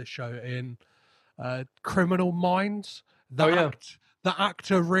watch this show, in Criminal Minds. The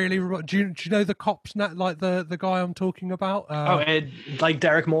actor really, do you know the cop's net, like the guy I'm talking about? Like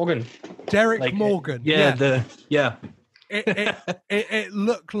Derek Morgan. Derek Morgan. It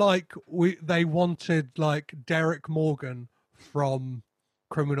looked like they wanted like Derek Morgan from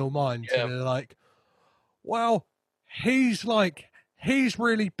Criminal Minds. Yeah. And they're like, well, he's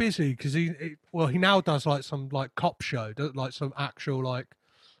really busy because he now does like some like cop show, like some actual like,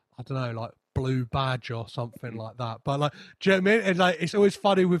 I don't know, like Blue Badge or something like that. But like, do you know what I mean? And like, it's always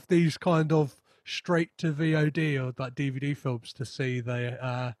funny with these kind of straight to VOD or like DVD films to see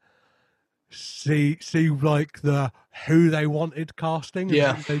see like the who they wanted casting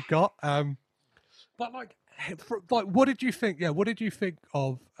and who they got. But like what did you think? Yeah, what did you think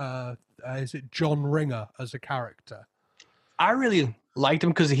of? Is it John Ringer as a character? I really liked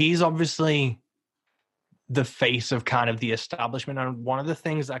him because he's obviously the face of kind of the establishment. And one of the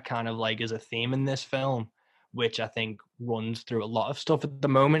things that kind of like is a theme in this film, which I think runs through a lot of stuff at the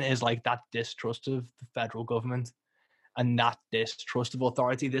moment, is like that distrust of the federal government and that distrust of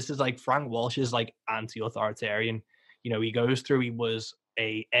authority. This is like Frank Walsh is like anti-authoritarian. You know, he goes through, he was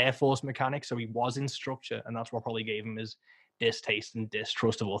a Air Force mechanic, so he was in structure, and that's what probably gave him his distaste and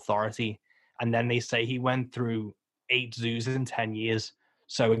distrust of authority. And then they say he went through 8 zoos in 10 years.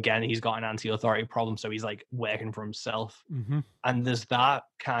 So again, he's got an anti-authority problem. So he's like working for himself. Mm-hmm. And there's that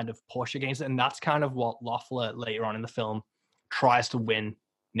kind of push against it. And that's kind of what Loeffler later on in the film tries to win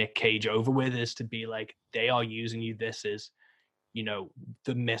Nick Cage over with, is to be like, they are using you. This is, you know,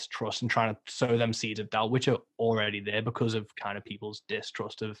 the mistrust, and trying to sow them seeds of doubt, which are already there because of kind of people's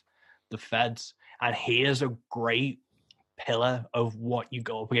distrust of the feds. And he is a great pillar of what you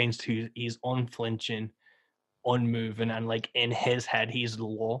go up against. He's unflinching, unmoving, and like in his head he's the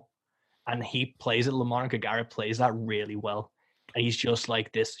law, and he plays it. LaMonica Garrett plays that really well, and he's just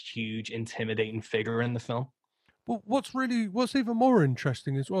like this huge intimidating figure in the film. Well, what's even more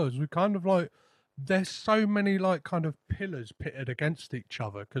interesting as well is we kind of like, there's so many like kind of pillars pitted against each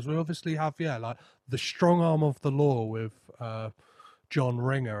other, because we obviously have like the strong arm of the law with John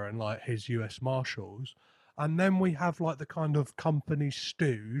Ringer and like his US Marshals, And then we have like the kind of company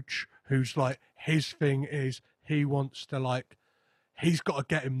stooge who's like, his thing is he wants to like, he's got to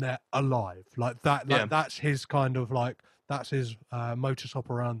get him there alive. Like that, like that's his kind of like, that's his modus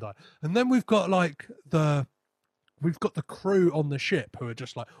operandi. And then we've got like we've got the crew on the ship who are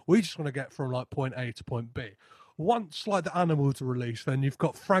just like, we just want to get from like point A to point B. Once like the animals are released, then you've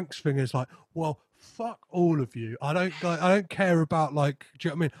got Frank's thing is like, well, fuck all of you. I don't care about like. Do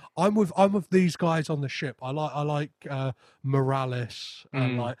you know what I mean? I'm with these guys on the ship. I like Morales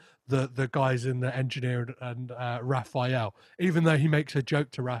and like the guys in the engineer and Raphael. Even though he makes a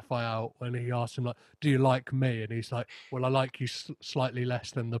joke to Raphael when he asks him like, "Do you like me?" and he's like, "Well, I like you slightly less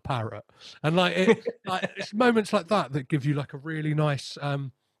than the parrot." And like it's moments like that give you like a really nice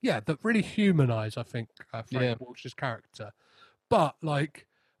that really humanise, I think, Frank Walsh's character. But like,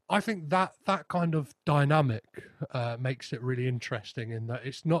 I think that kind of dynamic makes it really interesting in that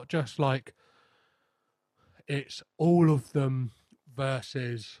it's not just like it's all of them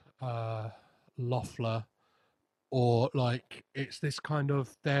versus Loeffler, or like it's this kind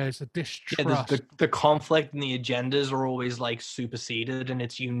of there's a distrust. Yeah, the conflict and the agendas are always like superseded, and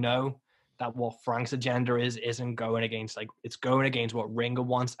it's that what Frank's agenda isn't going against, like it's going against what Ringer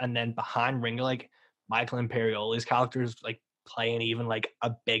wants, and then behind Ringer, like Michael Imperioli's character is like playing even like a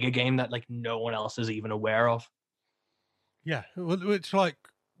bigger game that like no one else is even aware of. Yeah, it's like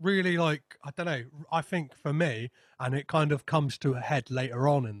really like, I don't know, I think for me, and it kind of comes to a head later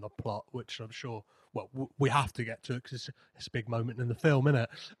on in the plot, which I'm sure, well, we have to get to it because it's a big moment in the film, isn't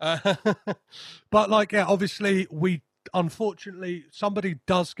it? But like, yeah, obviously unfortunately, somebody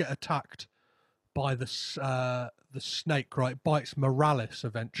does get attacked by the snake, right? Bites Morales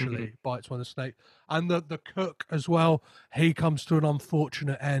eventually, bites one of the snake. And the cook as well, he comes to an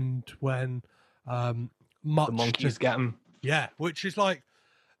unfortunate end when the monkeys get him. Yeah, which is like,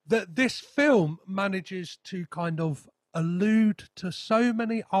 this film manages to kind of allude to so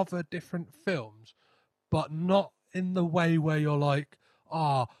many other different films, but not in the way where you're like,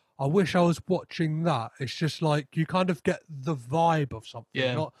 I wish I was watching that. It's just like you kind of get the vibe of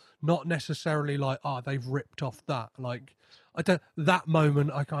something, not necessarily like, they've ripped off that. Like that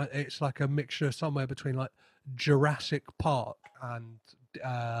moment, it's like a mixture somewhere between like Jurassic Park and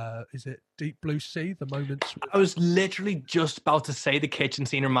is it Deep Blue Sea? The moments I was literally just about to say the kitchen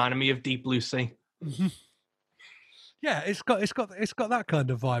scene reminded me of Deep Blue Sea. Mm-hmm. Yeah, it's got that kind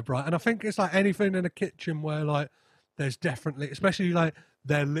of vibe, right? And I think it's like anything in a kitchen where like there's definitely, especially like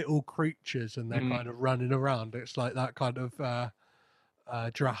they're little creatures and they're kind of running around. It's like that kind of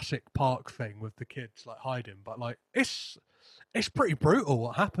Jurassic Park thing with the kids like hiding, but like it's pretty brutal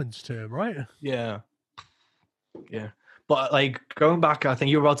what happens to him, right? Yeah. But like going back, I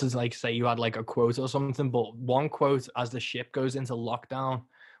think you were about to like say you had like a quote or something, but one quote as the ship goes into lockdown,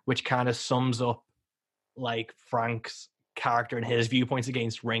 which kind of sums up like Frank's character and his viewpoints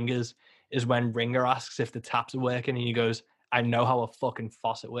against Ringer's, is when Ringer asks if the taps are working and he goes, "I know how a fucking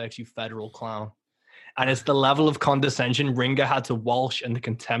faucet works, you federal clown." And it's the level of condescension Ringer had to Walsh and the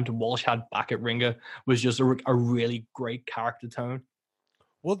contempt Walsh had back at Ringer was just a really great character tone.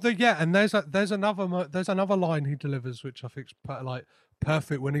 Well, and there's another line he delivers which I think's like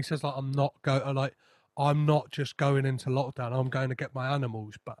perfect when he says like, I'm not just going into lockdown, I'm going to get my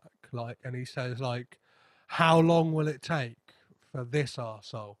animals back. Like, and he says like, how long will it take for this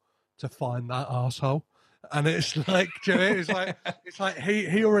arsehole to find that arsehole? And it's like, it's like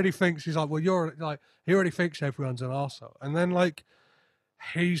he already thinks, he's like, well, you're like, he already thinks everyone's an arsehole. And then like,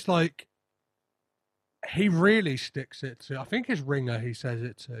 he's like, he really sticks it to, I think it's Ringer he says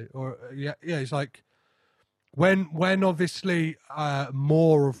it to, or he's like, when obviously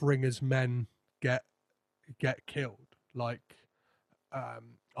more of Ringer's men get killed, like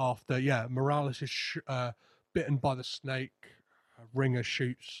after Morales is bitten by the snake, Ringer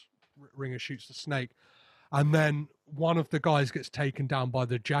shoots the snake, and then one of the guys gets taken down by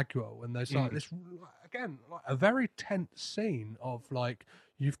the jaguar, and there's like this again, like a very tense scene of like,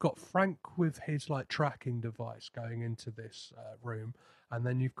 you've got Frank with his like tracking device going into this room, and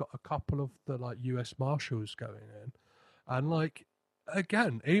then you've got a couple of the like U.S. Marshals going in, and like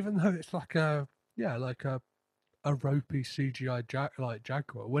again, even though it's like a ropey CGI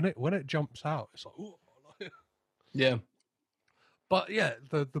jaguar, when it jumps out, it's like, ooh, yeah. But yeah,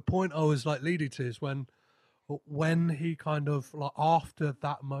 the point I was like leading to is when he kind of like after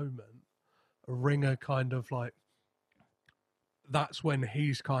that moment, Ringer kind of like, that's when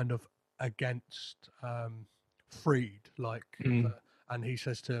he's kind of against Freed, like, and he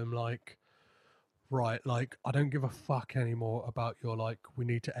says to him like, right, like, I don't give a fuck anymore about your like, we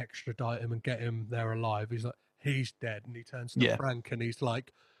need to extradite him and get him there alive. He's like, he's dead, and he turns to Frank and he's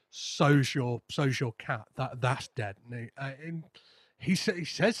like, so's your cat. That's dead. And he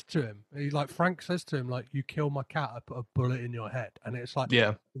says to him, Frank says to him, like, you kill my cat, I put a bullet in your head. And it's like,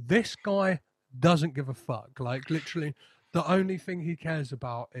 this guy doesn't give a fuck. Like, literally, the only thing he cares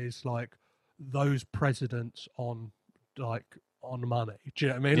about is like those presidents on money. Do you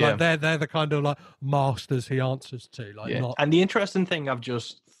know what I mean? Yeah. Like they're the kind of like masters he answers to. Like, not. And the interesting thing I've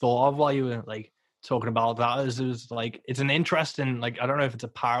just thought of while you were like talking about that is like, it's an interesting, like, I don't know if it's a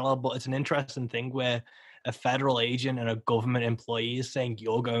parallel, but it's an interesting thing where a federal agent and a government employee is saying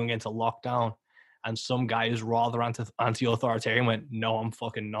you're going into lockdown, and some guy who's rather anti-authoritarian went, no, I'm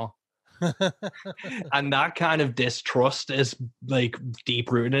fucking not. And that kind of distrust is like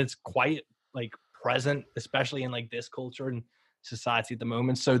deep rooted. It's quite like present, especially in like this culture and society at the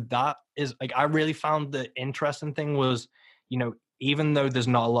moment. So that is like, I really found the interesting thing was, you know, even though there's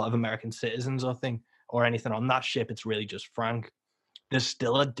not a lot of American citizens or anything on that ship, it's really just Frank. There's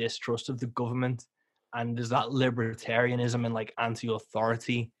still a distrust of the government, and there's that libertarianism and like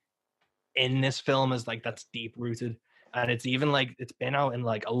anti-authority in this film is like, that's deep rooted. And it's even like, it's been out in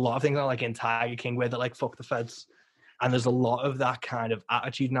like a lot of things, like in Tiger King, where they're like, fuck the feds. And there's a lot of that kind of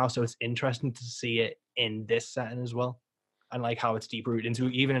attitude now. So it's interesting to see it in this setting as well. And like how it's deep rooted into,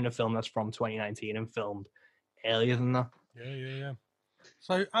 even in a film that's from 2019 and filmed earlier than that. Yeah.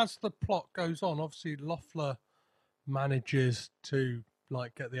 So as the plot goes on, obviously Loeffler manages to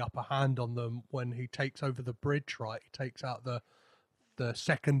like get the upper hand on them when he takes over the bridge, right? He takes out the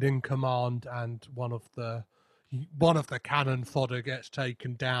second in command, and one of the cannon fodder gets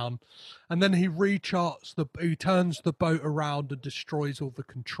taken down, and then he he turns the boat around and destroys all the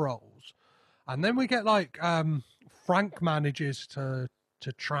controls. And then we get like Frank manages to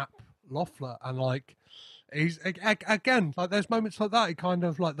trap Loeffler, and like he's again, like there's moments like that. He kind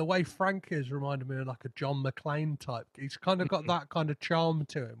of like the way Frank is reminded me of like a John McClane type. He's kind of got that kind of charm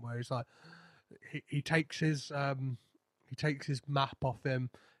to him where he's like he takes his map off him.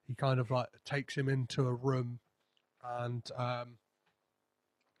 He kind of like takes him into a room, and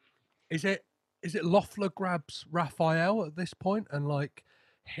is it Loeffler grabs Raphael at this point, and like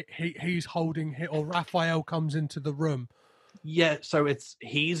he's holding him, or Raphael comes into the room. Yeah, so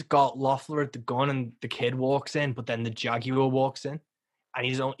he's got Loeffler at the gun, and the kid walks in, but then the Jaguar walks in, and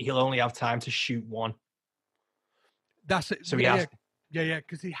he'll only have time to shoot one. That's it. So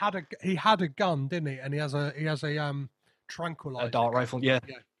because he had a gun, didn't he? And he has a tranquilizer, a dart rifle. Yeah.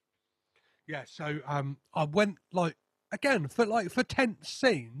 So I went like again for tense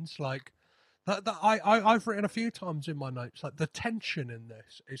scenes like that. I've written a few times in my notes like the tension in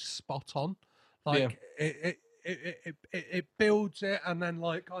this is spot on. Like it builds it, and then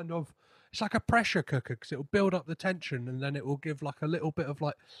like kind of it's like a pressure cooker because it will build up the tension, and then it will give like a little bit of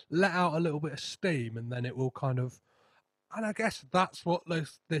like let out a little bit of steam, and then it will kind of. And I guess that's what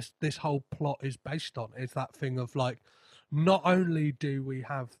this whole plot is based on, is that thing of like, not only do we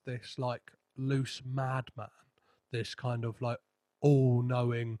have this like loose madman, this kind of like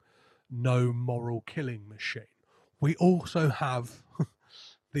all-knowing, no moral killing machine, we also have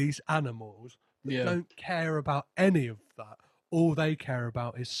these animals that don't care about any of that. All they care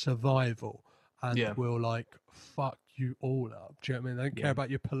about is survival, and will like fuck you all up. Do you know what I mean? They don't care about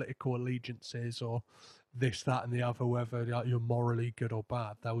your political allegiances or this, that, and the other, whether like, you're morally good or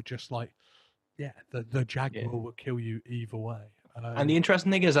bad. They'll just like, the Jaguar will kill you either way. And the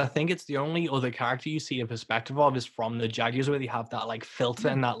interesting thing is, I think it's the only other character you see a perspective of is from the Jaguars, where they have that like filter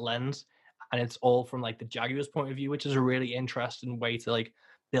and that lens, and it's all from like the Jaguars' point of view, which is a really interesting way to like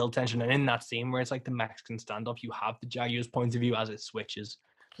build tension. And in that scene where it's like the Mexican standoff, you have the Jaguars' point of view as it switches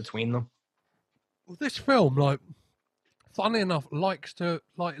between them. Well, this film, like, funny enough, likes to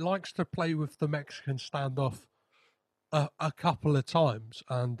play with the Mexican standoff a couple of times,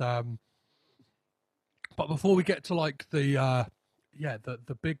 and but before we get to like the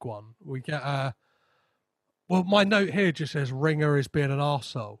big one, we get well, my note here just says Ringer is being an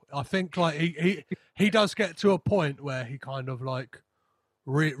arsehole. I think like he does get to a point where he kind of like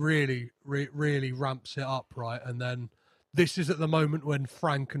really ramps it up, right? And then this is at the moment when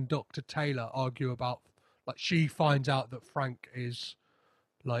Frank and Dr. Taylor argue about, like, she finds out that Frank is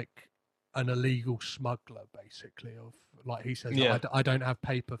like an illegal smuggler, basically. Of like, he says, I don't have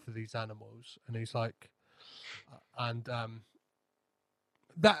paper for these animals, and he's like, and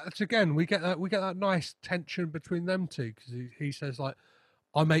that's again we get that nice tension between them two, because he says like,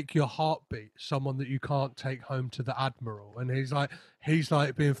 I make your heartbeat, someone that you can't take home to the Admiral, and he's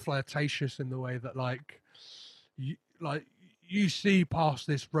like being flirtatious in the way that like you see past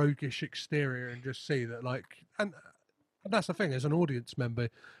this roguish exterior and just see that like, and that's the thing, as an audience member,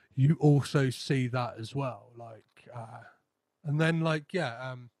 you also see that as well, like, and then like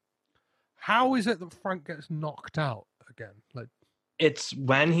How is it that Frank gets knocked out again? Like, it's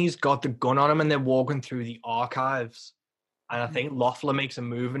when he's got the gun on him and they're walking through the archives, and I think Loeffler makes a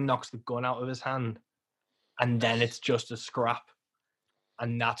move and knocks the gun out of his hand, and then it's just a scrap,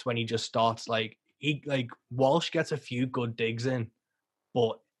 and that's when he just starts Walsh gets a few good digs in,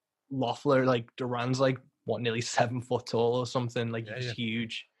 but Loeffler, Duran's nearly 7 foot tall or something, he's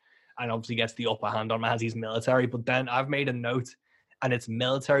huge, and obviously gets the upper hand on him as he's military. But then I've made a note, and it's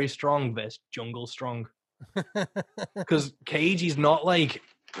military strong versus jungle strong, because Cage, he's not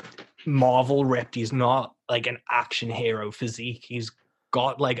Marvel ripped, he's not an action hero physique, he's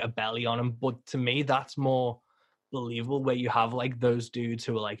got a belly on him, but to me that's more believable, where you have those dudes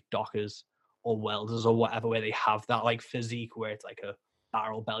who are dockers or welders or whatever, where they have that physique where it's a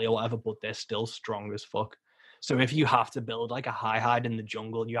barrel belly or whatever, but they're still strong as fuck. So if you have to build a high hide in the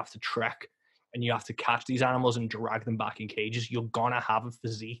jungle, and you have to trek and you have to catch these animals and drag them back in cages, you're gonna have a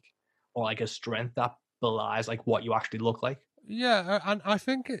physique or a strength that belies what you actually look like. Yeah, and I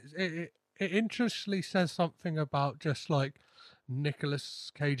think it interestingly says something about just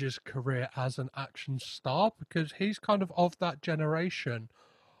Nicolas Cage's career as an action star, because he's kind of that generation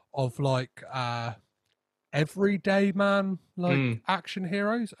of everyday man action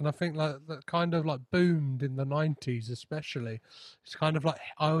heroes, and I think that kind of boomed in the 90s especially. It's kind of I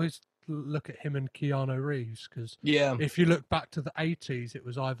always look at him and Keanu Reeves, because if you look back to the 80s, it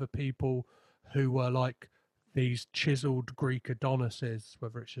was either people who were these chiseled Greek Adonises,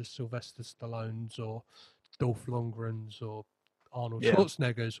 whether it's just Sylvester Stallone's or Dolph Lundgren's or Arnold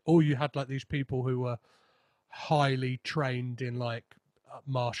Schwarzenegger's, or you had these people who were highly trained in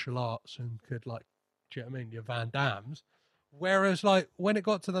martial arts and could do you know what I mean, your Van Dammes. Whereas when it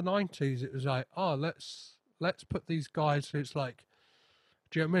got to the 90s, it was let's put these guys who it's do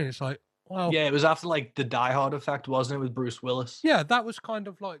you know what I mean? It's well, yeah, it was after the Die Hard effect, wasn't it, with Bruce Willis? Yeah, that was kind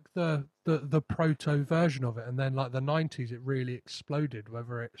of the proto version of it, and then the 90s it really exploded,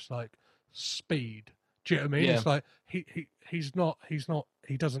 whether it's Speed. Do you know what I mean? It's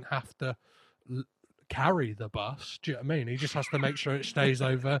he doesn't have to carry the bus. Do you know what I mean? He just has to make sure it stays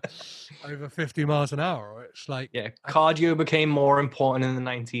over 50 miles an hour. It's cardio became more important in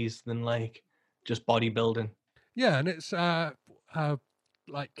the 90s than just bodybuilding. Yeah, and it's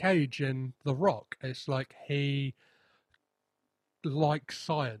Cage in The Rock. It's he likes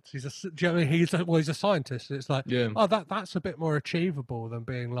science. Do you know what I mean? He's a scientist. It's that's a bit more achievable than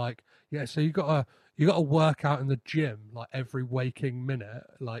being so you got to work out in the gym every waking minute.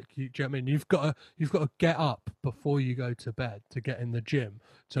 Do you know what I mean? You've got to get up before you go to bed to get in the gym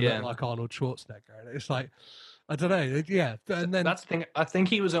to look like Arnold Schwarzenegger. And it's I don't know. Yeah, and then that's the thing. I think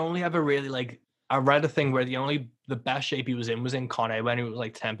he was only ever really I read a thing where the best shape he was in Con Air, when he was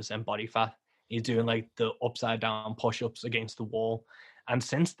 10% body fat. He's doing the upside down push-ups against the wall, and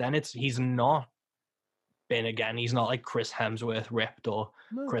since then he's not been again. He's not Chris Hemsworth ripped or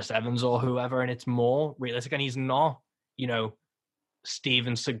Chris Evans or whoever, and it's more realistic. And he's not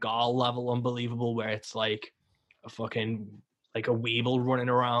Steven Seagal level unbelievable, where it's a fucking a weeble running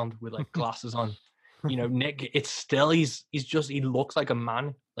around with glasses on. Nick, it's still he looks like a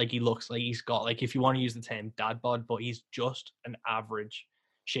man. He looks like he's got if you want to use the term dad bod, but he's just an average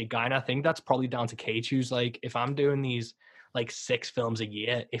shape guy. And I think that's probably down to Cage, who's if I'm doing these 6 films a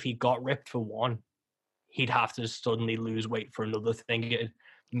year, if he got ripped for one, he'd have to suddenly lose weight for another thing. It'd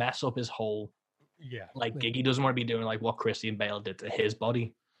mess up his whole gig. He doesn't want to be doing what Christian Bale did to his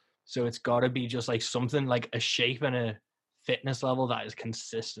body. So it's got to be just something a shape and a fitness level that is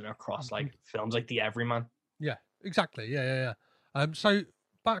consistent across films like The Everyman. Yeah, exactly. Yeah. So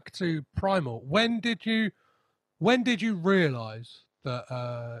back to Primal. When did you realize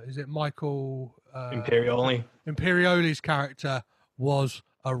that is it Michael Imperioli's character was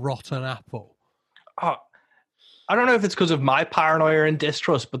a rotten apple? Oh, I don't know if it's because of my paranoia and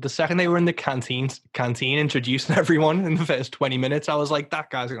distrust, but the second they were in the canteen introducing everyone in the first 20 minutes, I was that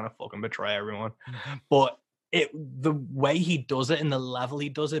guy's gonna fucking betray everyone. Mm-hmm. But the way he does it and the level he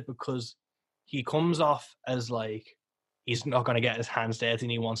does it, because he comes off as he's not gonna get his hands dirty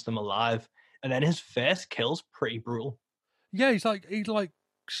and he wants them alive, and then his first kill's pretty brutal. Yeah, he's slices.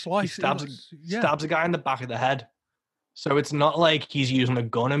 He stabs a guy in the back of the head. So it's not he's using a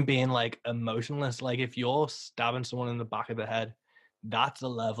gun and being emotionless. If you're stabbing someone in the back of the head, that's a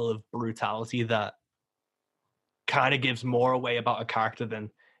level of brutality that kind of gives more away about a character than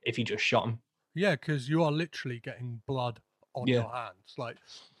if you just shot him. Yeah, because you are literally getting blood on your hands.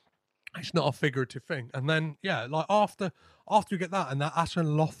 It's not a figurative thing. And then after you get that, and that's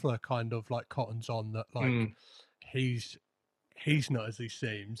when Loeffler kind of cottons on that he's not as he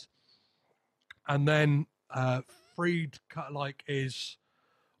seems. And then Freed is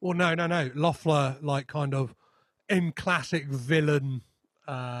Well, no. Loeffler, like, kind of in classic villain,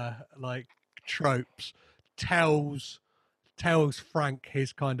 like, tropes, tells Frank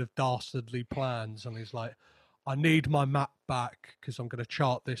his kind of dastardly plans, and he's like, I need my map back because I'm going to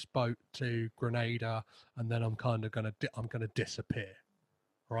chart this boat to Grenada, and then I'm kind of going to disappear,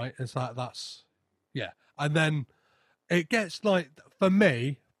 right? It's like and then it gets, like, for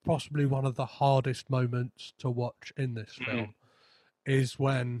me, possibly one of the hardest moments to watch in this film is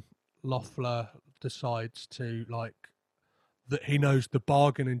when Loeffler decides to, like, that he knows the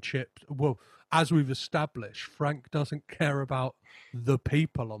bargaining chips. Well, as we've established, Frank doesn't care about the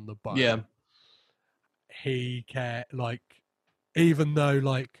people on the boat. Yeah. He even though,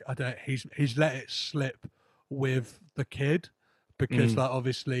 like, he's let it slip with the kid because, like,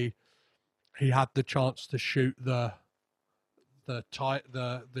 obviously he had the chance to shoot the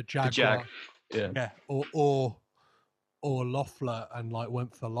Jaguar, or Loeffler, and, like,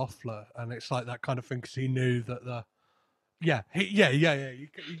 went for Loeffler, and it's like that kind of thing because he knew that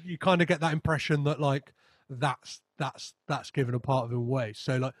you kind of get that impression that, like, that's given a part of him away.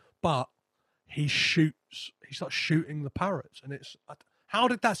 So, like, but he starts shooting the parrots, and it's, how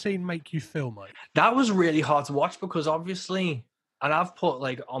did that scene make you feel, mate? That was really hard to watch because obviously, and I've put,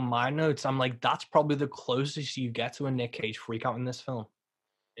 like, on my notes, I'm like, that's probably the closest you get to a Nick Cage freakout in this film,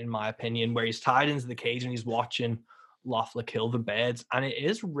 in my opinion, where he's tied into the cage and he's watching Loeffler kill the birds, and it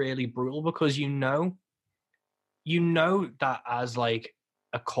is really brutal because you know that as, like,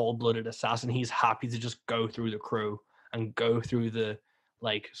 a cold-blooded assassin, he's happy to just go through the crew and go through the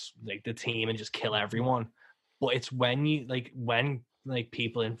like the team and just kill everyone. But it's when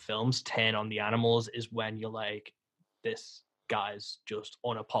people in films turn on the animals is when you're like, this guy's just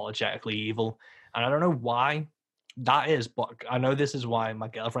unapologetically evil. And I don't know why that is, but I know this is why my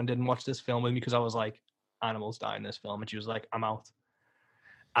girlfriend didn't watch this film with me, because I was like, animals die in this film, and she was like, I'm out.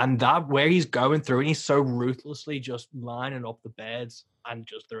 And that, where he's going through and he's so ruthlessly just lining up the birds and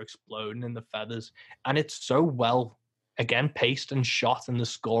just they're exploding in the feathers, and it's so well, again, paced and shot, and the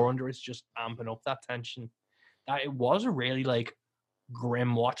score under it's just amping up that tension, that it was a really, like,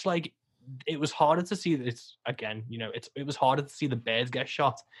 grim watch. Like, it was harder to see it was harder to see the birds get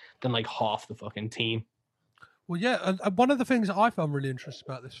shot than, like, half the fucking team. Well, yeah, and one of the things that I found really interesting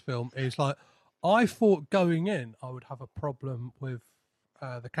about this film is, like, I thought going in I would have a problem with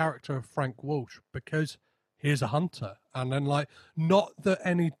the character of Frank Walsh because he is a hunter, and then, like, not that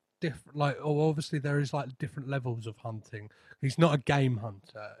any different, like, obviously there is, like, different levels of hunting. He's not a game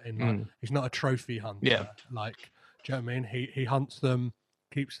hunter he's not a trophy hunter. Yeah. Like, do you know what I mean? He hunts them,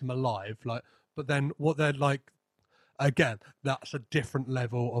 keeps them alive, like, but then what they're like, again, that's a different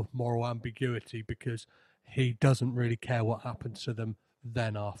level of moral ambiguity because he doesn't really care what happens to them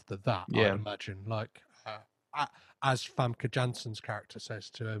then after that. I'd imagine, like, as Famke Janssen's character says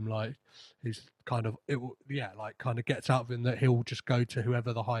to him, like, he's kind of, kind of gets out of him that he'll just go to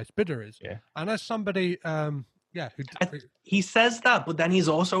whoever the highest bidder is. Yeah. And as somebody, he says that, but then he's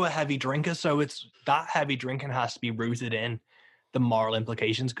also a heavy drinker, so it's that heavy drinking has to be rooted in the moral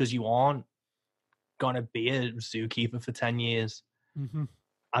implications, because you aren't gonna be a zookeeper for 10 years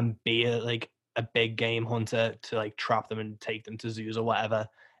and be a big game hunter to, like, trap them and take them to zoos or whatever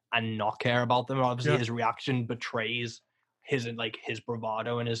and not care about them. Obviously, his reaction betrays his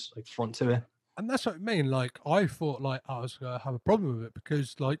bravado and his, like, front to it. And that's what I mean. Like, I thought, like, I was going to have a problem with it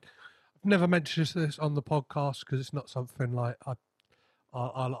because, like, I've never mentioned this on the podcast because it's not something, like, I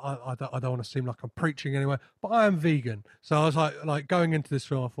don't want to seem like I'm preaching anyway, but I am vegan. So I was like going into this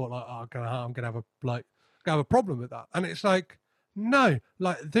film, I thought, like, I'm gonna have a problem with that. And it's like, no,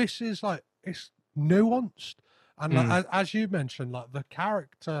 like, this is, like, it's nuanced. And like, as you mentioned, like, the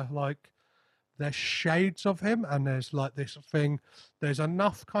character, like, there's shades of him, and there's, like, this thing, there's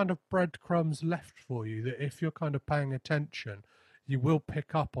enough kind of breadcrumbs left for you that if you're kind of paying attention, you will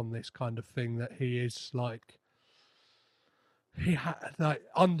pick up on this kind of thing that he is, like, like,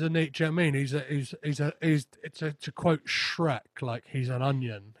 underneath. Do you know what I mean? He's to quote Shrek, like, he's an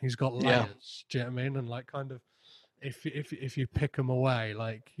onion. He's got layers. Yeah. Do you know what I mean? And, like, kind of, if you pick them away,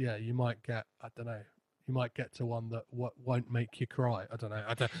 like, yeah, you might get, I don't know, you might get to one that won't make you cry. I don't know.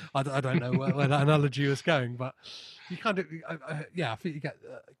 I don't know where that analogy was going, but you kind of, I think you get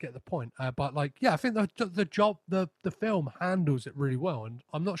the point. But, like, yeah, I think the film handles it really well, and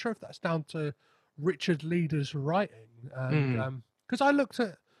I'm not sure if that's down to Richard Leder's writing, and because I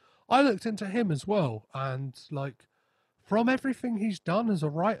looked into him as well, and, like, from everything he's done as a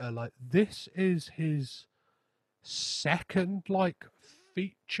writer, like, this is his second, like,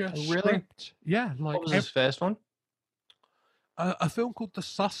 feature script. Yeah, like, what was his first one? A film called The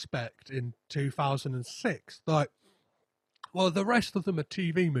Suspect in 2006. Like, Well, the rest of them are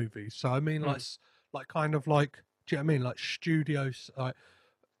TV movies. So I mean, like kind of like, do you know what I mean? Like studios, like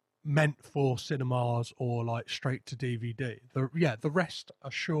meant for cinemas or like straight to DVD. The rest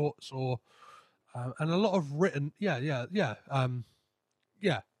are shorts or and a lot of written. Yeah.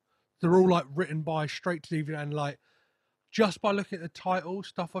 They're all like written by straight to DVD and like just by looking at the title,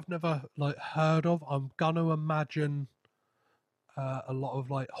 stuff I've never like heard of. I'm gonna imagine a lot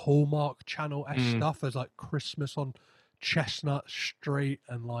of like Hallmark Channel stuff. There's like Christmas on Chestnut Street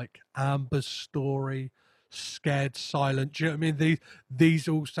and like Amber's Story, Scared Silent. Do you know what I mean? These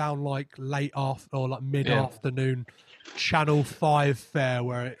all sound like late after or like mid afternoon Channel 5 fare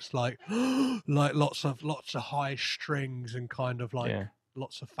where it's like like lots of high strings and kind of like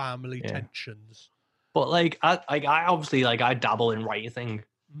lots of family tensions. But like I obviously like I dabble in writing.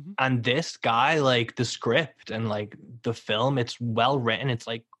 And this guy, like the script and like the film, it's well written. It's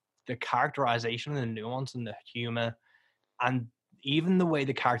like the characterization and the nuance and the humor and even the way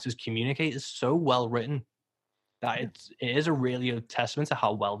the characters communicate is so well written that it is a testament to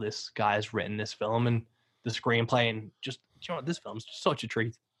how well this guy has written this film and the screenplay. And just, you know what, this film's such a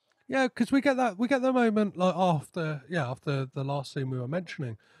treat. Yeah, because we get the moment like after the last scene we were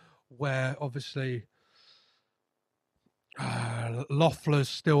mentioning, where obviously Loeffler's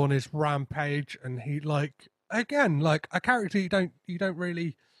still on his rampage, and he like again like a character you don't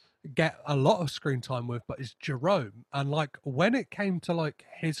really get a lot of screen time with, but is Jerome. And like when it came to like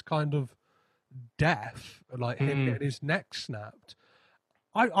his kind of death, like him getting his neck snapped,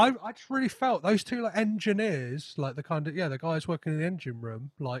 I just really felt those two like engineers, like the kind of the guys working in the engine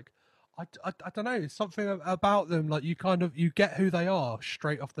room, like I don't know, it's something about them like you get who they are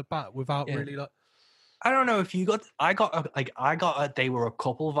straight off the bat without really like. I don't know if you got. I got a they were a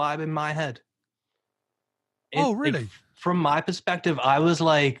couple vibe in my head. Really? From my perspective, I was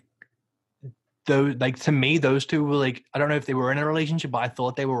like, though, like to me, those two were like. I don't know if they were in a relationship, but I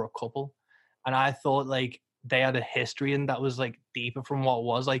thought they were a couple, and I thought like they had a history and that was like deeper from what it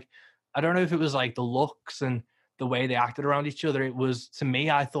was. Like, I don't know if it was like the looks and the way they acted around each other. It was to me,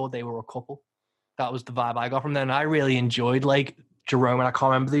 I thought they were a couple. That was the vibe I got from them. And I really enjoyed like Jerome, and I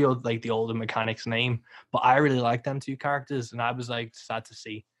can't remember the older mechanic's name, but I really liked them two characters, and I was like sad to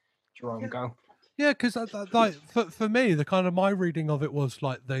see Jerome go. Yeah, because like for me, the kind of my reading of it was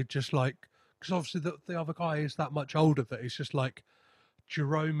like they just like because obviously the other guy is that much older that it's just like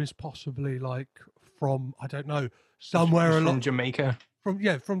Jerome is possibly like from I don't know somewhere from Jamaica.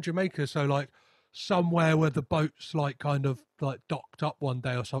 From Jamaica, so like somewhere where the boat's like kind of like docked up one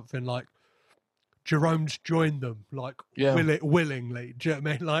day or something like. Jerome's joined them like willingly. Do you know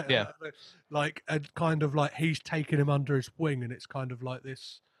what I mean? Like and kind of like he's taken him under his wing, and it's kind of like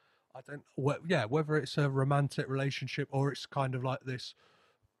this. I don't. Whether it's a romantic relationship or it's kind of like this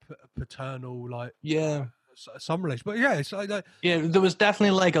paternal like some relation. But it's like there was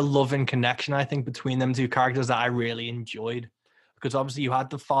definitely like a loving connection I think between them two characters that I really enjoyed because obviously you had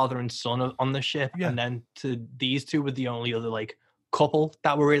the father and son on the ship, and then these two were the only other like couple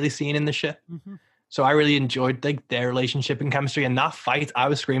that were really seen in the ship. Mm-hmm. So I really enjoyed like their relationship and chemistry. And that fight, I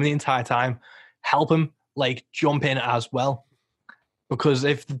was screaming the entire time, help him like jump in as well. Because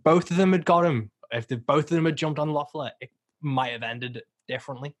if both of them had got him, both of them had jumped on Loeffler, it might have ended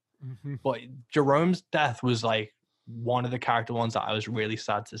differently. Mm-hmm. But Jerome's death was like one of the character ones that I was really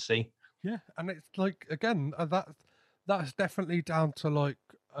sad to see. Yeah, and it's like again that's definitely down to like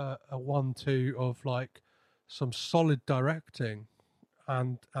a 1-2 of like some solid directing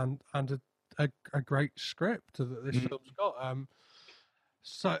and a great script that this film's got.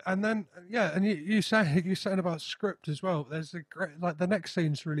 So and then and you saying about script as well. There's a great like the next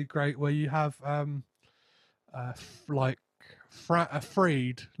scene's really great where you have like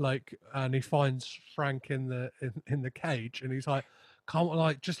Freed like and he finds Frank in the cage and he's like, "Come on,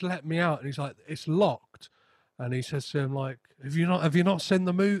 like just let me out," and he's like, "It's locked." And he says to him, like, have you not seen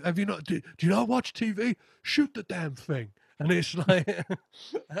the movie? Do you not watch TV? Shoot the damn thing. And it's like,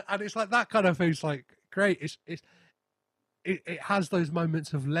 and it's like that kind of thing's like great. It has those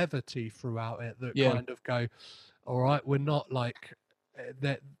moments of levity throughout it that kind of go, all right, we're not like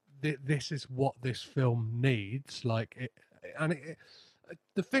that. This is what this film needs. Like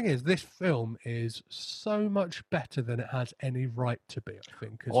the thing is, this film is so much better than it has any right to be, I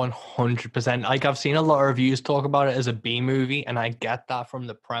think. 100%. Like, I've seen a lot of reviews talk about it as a B movie, and I get that from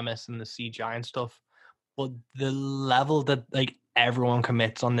the premise and the CGI and stuff. But the level that, like, everyone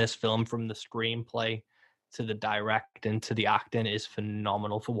commits on this film, from the screenplay to the directing to the acting, is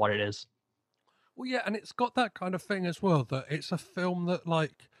phenomenal for what it is. Well, yeah, and it's got that kind of thing as well, that it's a film that,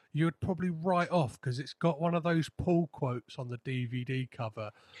 like, you would probably write off because it's got one of those pull quotes on the DVD cover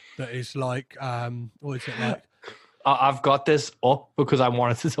that is like, what is it like? I've got this up because I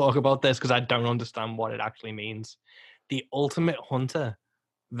wanted to talk about this because I don't understand what it actually means. The ultimate hunter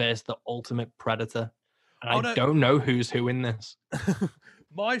versus the ultimate predator. And I don't know who's who in this.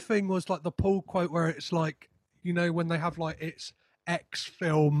 My thing was like the Paul quote where it's like, you know, when they have like it's X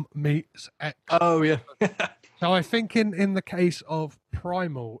film meets X. Oh, yeah. So I think in the case of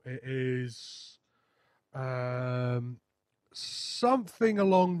Primal, it is something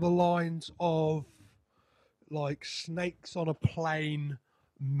along the lines of like Snakes on a Plane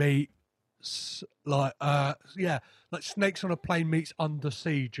meets like Snakes on a Plane meets Under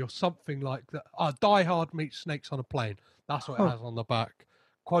Siege or something like that. Die Hard meets Snakes on a Plane. That's what it has on the back.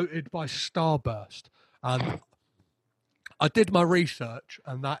 Quoted by Starburst. And I did my research,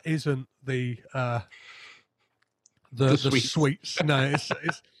 and that isn't the sweets. No,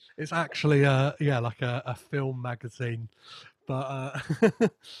 it's actually like a film magazine. But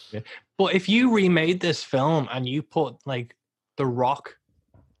yeah. But if you remade this film and you put like The Rock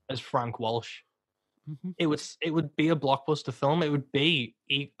as Frank Walsh, it would be a blockbuster film. It would be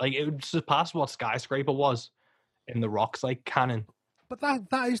like it would surpass what Skyscraper was in The Rock's like canon. But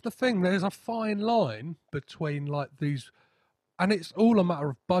that is the thing. There's a fine line between like these, and it's all a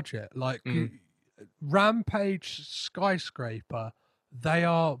matter of budget. Like Rampage, Skyscraper, they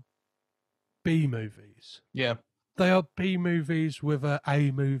are B movies. Yeah. They are B movies with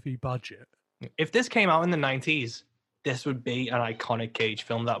a movie budget. If this came out in the 90s, this would be an iconic Cage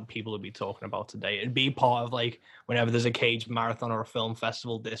film that people would be talking about today. It'd be part of like whenever there's a Cage marathon or a film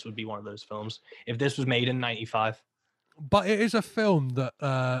festival, this would be one of those films. If this was made in 95. But it is a film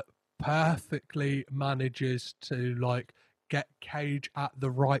that perfectly manages to like get Cage at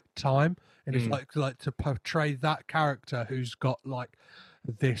the right time. And it's like to portray that character who's got like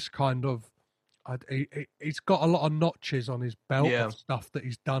this kind of he's got a lot of notches on his belt of stuff that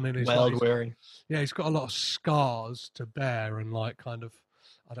he's done in his life. Wearing. Yeah, he's got a lot of scars to bear and like kind of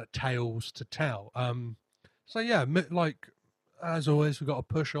tales to tell. So yeah, like as always, we've got to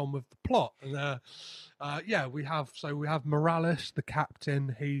push on with the plot. And we have Morales, the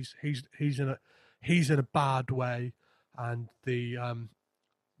captain. He's in a bad way, and the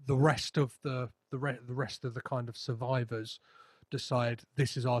rest of the rest of the kind of survivors decide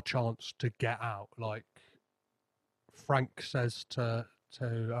this is our chance to get out. Like Frank says to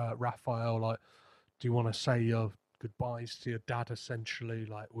Raphael, like, do you want to say your goodbyes to your dad? Essentially,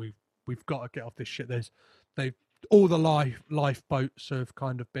 like we've got to get off this shit. All the lifeboats have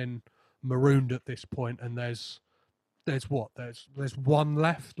kind of been marooned at this point, and there's one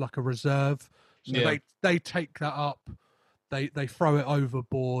left, like a reserve. So they take that up, they throw it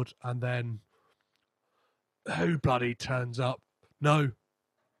overboard, and then who bloody turns up? No,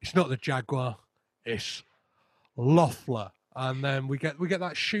 it's not the Jaguar, it's Loeffler. And then we get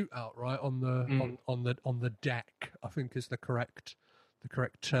that shootout right on the deck, I think is the correct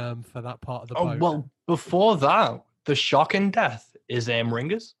term for that part of the boat. Well, before that, the shocking death is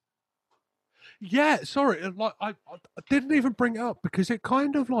Ringers. Yeah, sorry, like I didn't even bring it up because it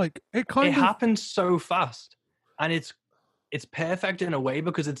happens so fast, and it's perfect in a way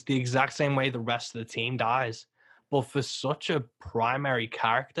because it's the exact same way the rest of the team dies. But for such a primary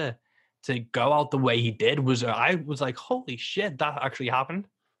character to go out the way he did I was like, holy shit, that actually happened.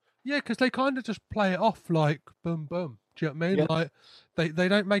 Yeah, because they kind of just play it off like boom, boom. Do you know what I mean? Yeah. Like they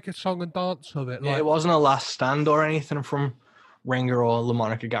don't make a song and dance of it. Like, it wasn't a last stand or anything from Ringer or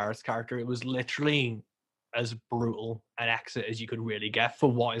LaMonica Garrett's character. It was literally as brutal an exit as you could really get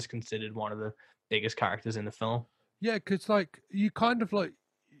for what is considered one of the biggest characters in the film. Yeah, because like you kind of like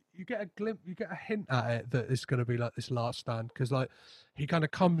you get a glimpse, you get a hint at it that it's going to be like this last stand because like he kind of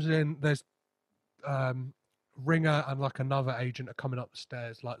comes in. There's Ringer and like another agent are coming up the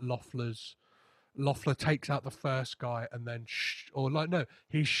stairs. Like Loeffler takes out the first guy and then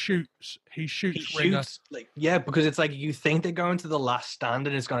he shoots Ringer. Because it's like you think they're going to the last stand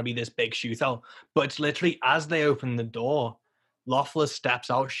and it's going to be this big shootout, but it's literally as they open the door, Loeffler steps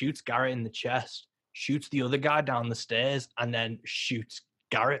out, shoots Garrett in the chest, shoots the other guy down the stairs, and then shoots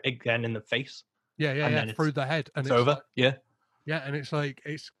Garrett again in the face. Yeah, through the head, and it's over. Like, yeah, and it's like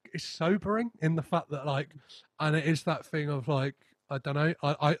it's sobering in the fact that like, and it is that thing of like, I don't know,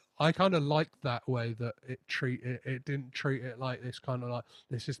 I kind of like that way that it didn't treat it like this kind of like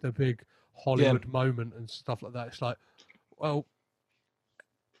this is the big Hollywood moment and stuff like that. It's like, well,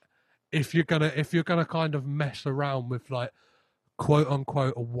 if you're gonna kind of mess around with like quote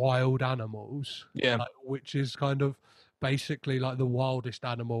unquote wild animals, like, which is kind of basically like the wildest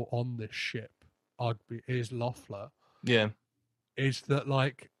animal on this ship, is Loeffler. Yeah, is that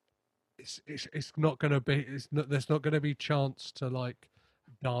like it's not going to be there's not going to be chance to like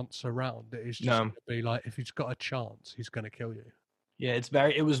dance around. It is just No. going to be like, if he's got a chance, he's going to kill you. Yeah,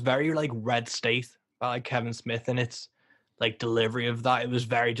 it was very like Red State by like Kevin Smith, and its like delivery of that. It was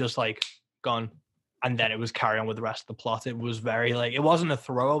very just like gone, and then it was carry on with the rest of the plot. It was very like, it wasn't a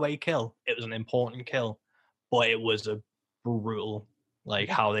throwaway kill. It was an important kill, but it was a brutal like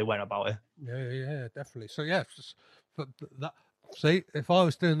how they went about it. Yeah, definitely. So yeah, but that. See, if I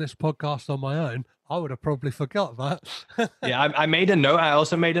was doing this podcast on my own, I would have probably forgot that. Yeah, I made a note. I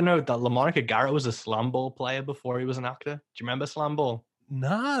also made a note that LaMonica Garrett was a slam ball player before he was an actor. Do you remember slam ball?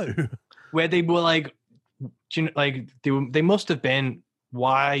 No. Where they were like, they must have been,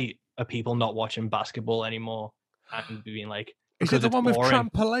 why are people not watching basketball anymore? And being like, is it the one boring. with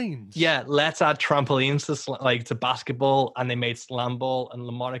trampolines? Yeah, let's add trampolines to basketball, and they made slam ball, and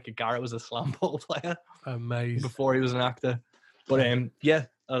LaMonica Garrett was a slam ball player. Amazing. Before he was an actor. But yeah,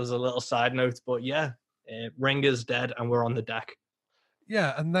 that was a little side note. But yeah, Ringer's dead, and we're on the deck.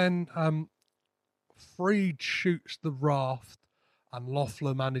 Yeah, and then Freed shoots the raft, and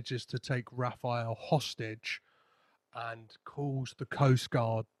Loeffler manages to take Raphael hostage, and calls the Coast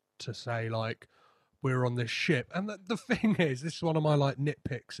Guard to say like, we're on this ship. And the thing is, this is one of my like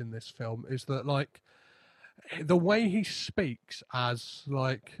nitpicks in this film, is that like the way he speaks as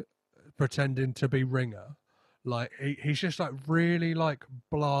like pretending to be Ringer. Like he's just like really like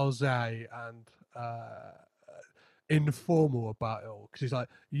blasé and informal about it all, because he's like,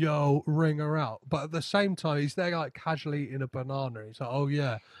 yo, ring her out, but at the same time he's there like casually eating a banana. He's like, oh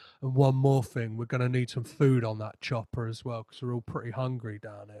yeah, and one more thing, we're gonna need some food on that chopper as well, because we're all pretty hungry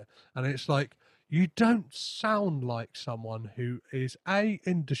down here. And it's like, you don't sound like someone who is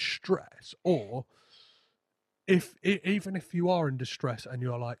in distress, or even if you are in distress and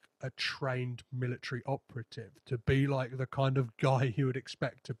you're like a trained military operative, to be like the kind of guy you would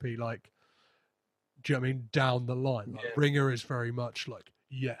expect to be like, do you know what I mean, down the line. Like, Ringer is very much like,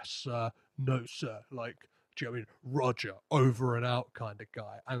 yes sir, no sir, like, do you know what I mean, Roger, over and out kind of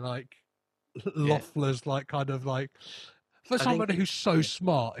guy. And like Loeffler's like kind of like, for somebody who's so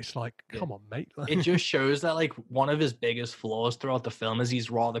smart, it's like, come on mate. It just shows that like one of his biggest flaws throughout the film is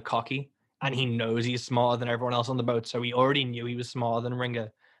he's rather cocky. And he knows he's smarter than everyone else on the boat. So he already knew he was smarter than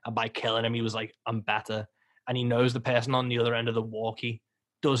Ringer. And by killing him, he was like, I'm better. And he knows the person on the other end of the walkie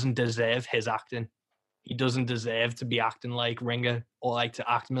doesn't deserve his acting. He doesn't deserve to be acting like Ringer or like to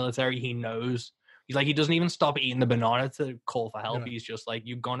act military. He knows. He's like, he doesn't even stop eating the banana to call for help. Yeah. He's just like,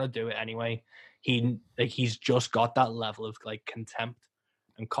 you're gonna do it anyway. He's just got that level of like contempt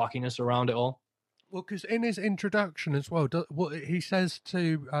and cockiness around it all. Well, because in his introduction as well, what he says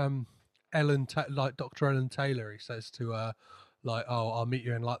to Dr. Ellen Taylor, he says to her, like, oh, I'll meet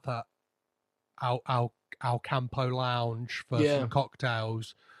you in like that Al Campo lounge for some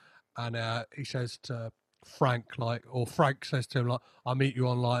cocktails. And he says to Frank, like, or Frank says to him, like, I'll meet you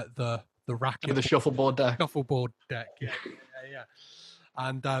on like the racket, the shuffleboard deck. Yeah.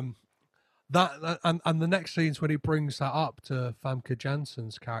 And and the next scene's when he brings that up to Famke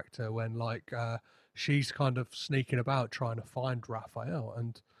Janssen's character, when like she's kind of sneaking about trying to find Raphael,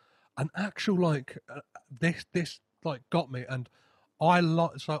 and an actual like this like got me, and I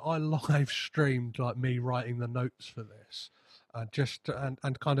live streamed like me writing the notes for this,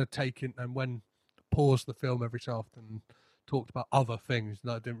 and kind of taking, and when paused the film every so often, talked about other things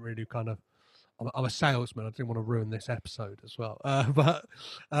that I didn't really kind of. I'm a salesman. I didn't want to ruin this episode as well, but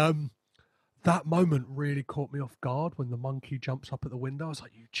that moment really caught me off guard when the monkey jumps up at the window. I was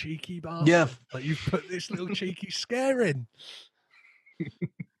like, "You cheeky bastard! Yeah, like you've put this little cheeky scare in."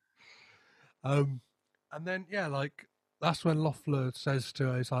 And then like that's when Loeffler says to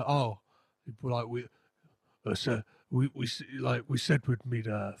her, "It's like, oh, like we said we'd meet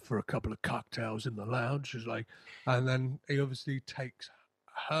for a couple of cocktails in the lounge." She's like, and then he obviously takes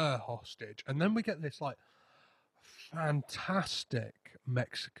her hostage, and then we get this like fantastic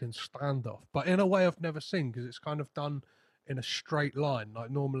Mexican standoff, but in a way I've never seen, because it's kind of done in a straight line.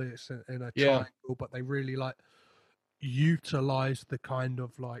 Like normally it's in a triangle, but they really like utilize the kind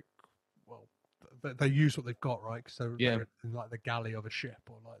of like, well, they use what they've got, right? Because they're in like the galley of a ship,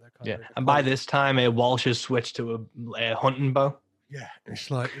 or like that kind of. And by this time, Walsh has switched to a hunting bow. Yeah, it's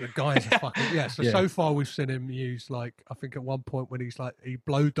like the guy's a fucking So far we've seen him use, like, I think at one point when he's like, he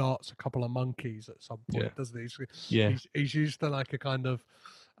blow darts a couple of monkeys at some point, doesn't he? He's used to like a kind of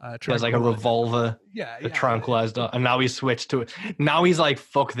he has like a revolver, a tranquilized dart, and now he's switched to it. Now he's like,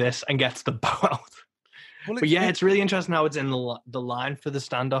 fuck this, and gets the bow out. Well, it's really interesting how it's in the line for the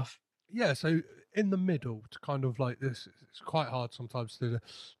standoff. Yeah, so in the middle, to kind of like this, it's quite hard sometimes to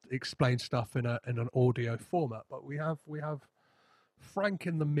explain stuff in an audio format, but we have Frank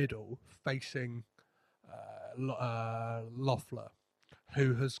in the middle facing Loeffler,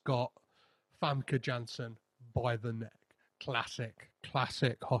 who has got Famke Janssen by the neck.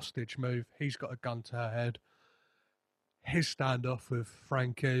 Classic hostage move. He's got a gun to her head. His standoff with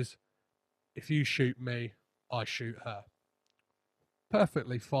Frank is, if you shoot me, I shoot her.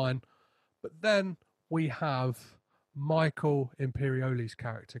 Perfectly fine. But then we have Michael Imperioli's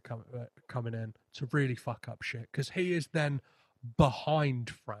character coming in to really fuck up shit, because he is then behind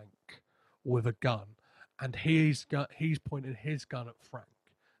Frank with a gun, and he's pointing his gun at Frank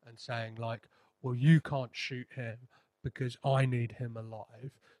and saying like, well, you can't shoot him because I need him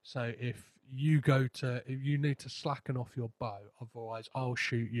alive. So if you need to slacken off your bow, otherwise I'll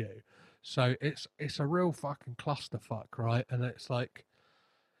shoot you. So it's a real fucking clusterfuck, right? And it's like,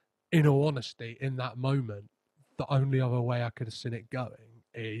 in all honesty, in that moment, the only other way I could have seen it going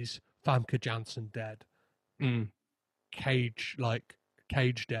is Famke Janssen dead, Cage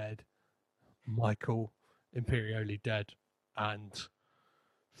dead, Michael Imperioli dead, and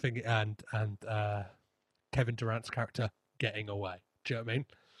Kevin Durant's character getting away. Do you know what I mean?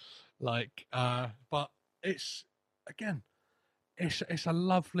 Like, but it's again, it's a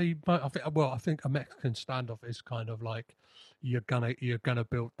lovely. I think a Mexican standoff is kind of like you're gonna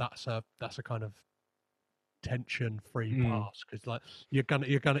build. That's a kind of tension-free pass, because like you're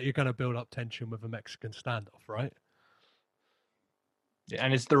gonna build up tension with a Mexican standoff, right? Yeah,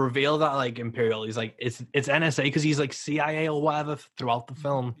 and it's the reveal that like Imperial is like it's NSA because he's like CIA or whatever throughout the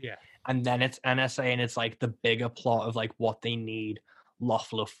film. Yeah. And then it's NSA, and it's like the bigger plot of like what they need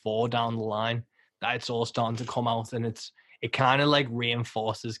Loeffler for down the line. That it's all starting to come out, and it kind of like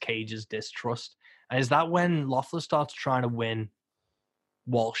reinforces Cage's distrust. And is that when Loeffler starts trying to win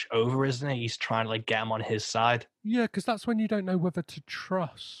Walsh over, isn't it? He's trying to like get him on his side. Yeah, because that's when you don't know whether to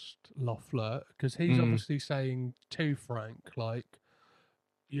trust Loeffler, because he's obviously saying to Frank like,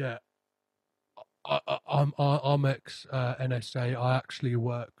 yeah, I'm ex NSA. I actually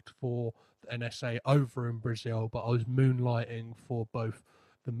worked for the NSA over in Brazil, but I was moonlighting for both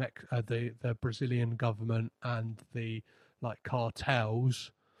the Brazilian government and the like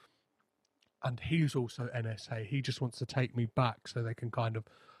cartels. And he's also NSA. He just wants to take me back so they can kind of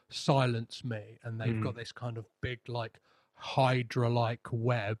silence me. And they've got this kind of big like Hydra-like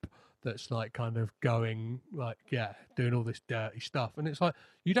web that's like kind of going like, yeah, doing all this dirty stuff. And it's like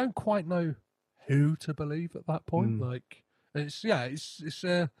you don't quite know who to believe at that point. Like it's really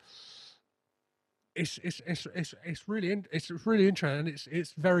interesting, and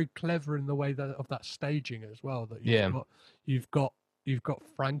it's very clever in the way that of that staging as well. That you've got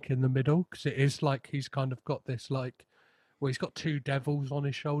Frank in the middle, because it is like he's kind of got this like, well, he's got two devils on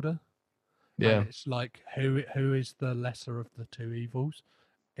his shoulder. Yeah, and it's like who is the lesser of the two evils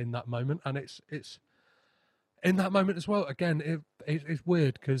in that moment, and it's in that moment as well. Again, it's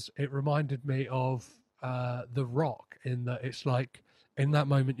weird because it reminded me of The Rock, in that it's like in that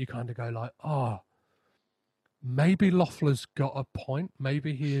moment you kind of go like, oh, maybe Loeffler's got a point.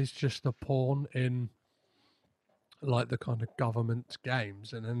 Maybe he is just a pawn in like the kind of government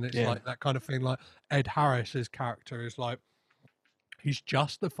games. And then it's like that kind of thing. Like Ed Harris's character is like, he's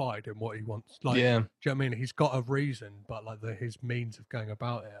justified in what he wants. Like, do you know what I mean? He's got a reason, but like his means of going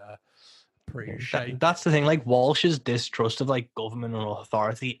about it are pretty shady. That's the thing. Like Walsh's distrust of like government and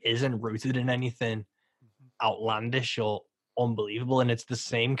authority isn't rooted in anything outlandish or unbelievable, and it's the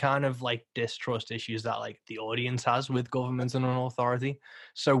same kind of like distrust issues that like the audience has with government and authority.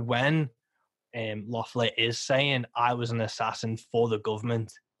 So when Loeffler is saying I was an assassin for the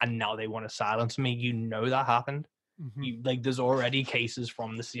government and now they want to silence me, you know that happened. Like there's already cases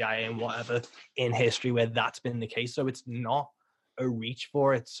from the CIA and whatever in history where that's been the case, so it's not a reach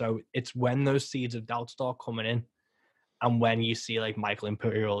for it. So it's when those seeds of doubt start coming in, and when you see like Michael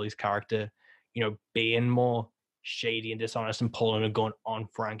Imperioli's character, you know, being more shady and dishonest and pulling a gun on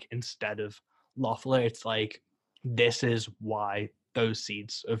Frank instead of Loeffler, it's like this is why those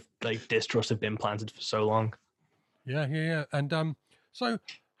seeds of like distrust have been planted for so long. Yeah. And so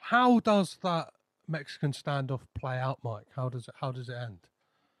how does that Mexican standoff play out, Mike? How does it end?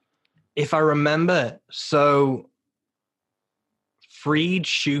 If I remember, so Freed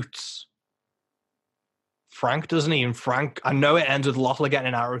shoots Frank, doesn't he? And Frank, I know it ends with Loeffler getting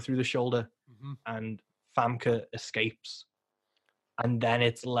an arrow through the shoulder, and Famke escapes, and then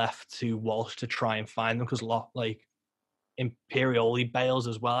it's left to Walsh to try and find them, because like Imperioli bails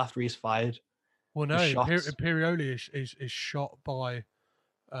as well after he's fired. Well, no, Imperioli is shot by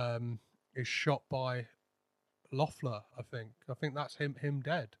Loeffler. I think that's him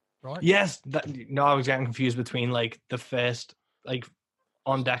dead, right? Yes. I was getting confused between like the first like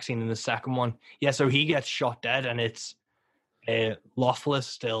on deck scene and the second one. Yeah, so he gets shot dead, and it's Loeffler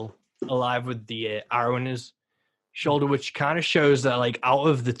still alive with the arrow in his shoulder, which kind of shows that, like, out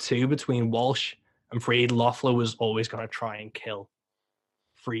of the two between Walsh and Freed, Loeffler was always going to try and kill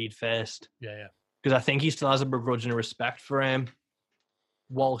Freed first. Yeah. Because I think he still has a begrudging respect for him,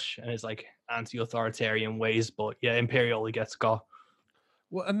 Walsh, and his, like, anti-authoritarian ways. But yeah, Imperioli gets got.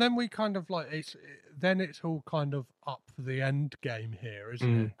 Well, and then we kind of like it's all kind of up for the end game here,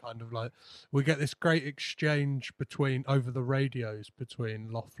 isn't it? Kind of like we get this great exchange over the radios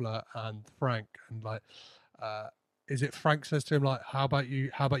between Loeffler and Frank, and like, is it Frank says to him like, "How about you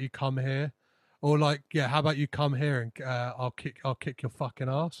come here?" Or like, yeah, how about you come here and I'll kick your fucking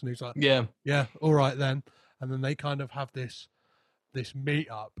ass? And he's like, yeah, all right then. And then they kind of have this meet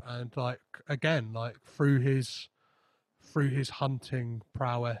up, and like again, like through his hunting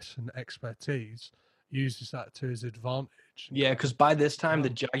prowess and expertise, uses that to his advantage. Yeah, because by this time the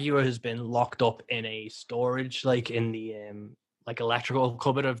Jaguar has been locked up in a storage, like in the like electrical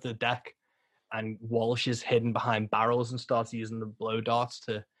cupboard of the deck, and Walsh is hidden behind barrels and starts using the blow darts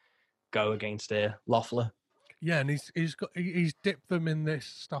to go against Loeffler. Yeah, and he's dipped them in this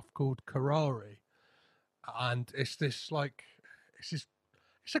stuff called Karari, and it's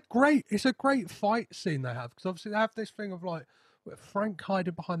a great fight scene they have, because obviously they have this thing of like Frank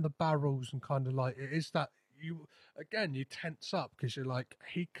hiding behind the barrels, and kind of like it is that you tense up because you're like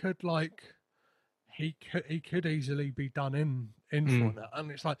he could easily be done in for that, and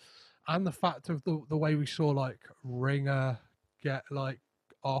it's like, and the fact of the way we saw like Ringer get like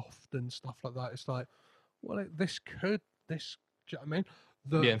offed and stuff like that, it's like, well, do you know what I mean?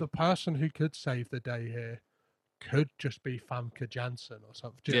 The person who could save the day here could just be Famke Janssen or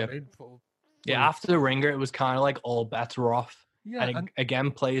something. Do you know what I mean? After the Ringer, it was kind of like all bets were off. Yeah, and again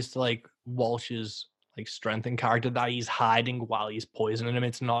plays to like Walsh's like strength and character, that he's hiding while he's poisoning him.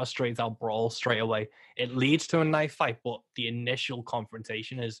 It's not a straight out brawl straight away. It leads to a knife fight, but the initial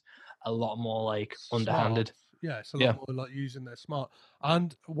confrontation is a lot more like underhanded. Smart. Yeah, it's a lot more like using their smart.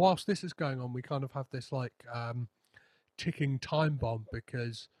 And whilst this is going on, we kind of have this like ticking time bomb,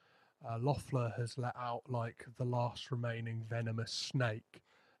 because Loeffler has let out like the last remaining venomous snake,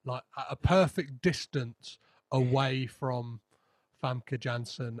 like at a perfect distance away from Famke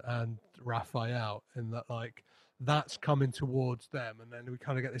Janssen and Raphael, in that like that's coming towards them, and then we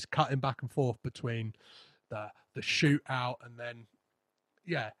kind of get this cutting back and forth between the shootout, and then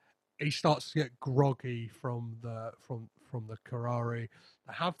he starts to get groggy from the Karari.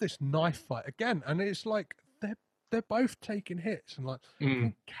 They have this knife fight again, and it's like they're both taking hits, and like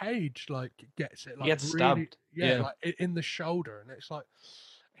Cage like gets it, like gets really stabbed, like in the shoulder, and it's like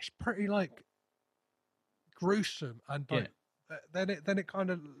it's pretty like gruesome, and like then it kind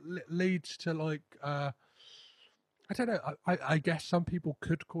of leads to like I don't know. I guess some people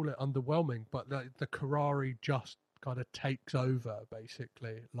could call it underwhelming, but the Karari just kind of takes over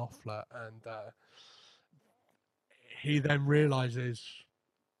basically Loeffler, and he then realizes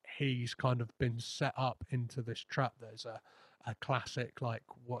he's kind of been set up into this trap. There's a classic, like,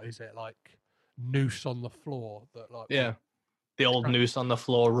 what is it, like noose on the floor that like the old noose on the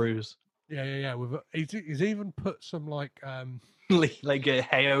floor ruse. Yeah. He's even put some like like a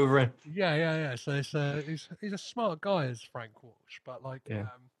hay over it. Yeah. So he's a smart guy, as Frank Walsh, but like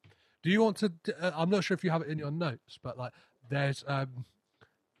do you want to? I'm not sure if you have it in your notes, but like there's a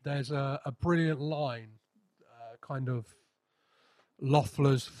brilliant line, kind of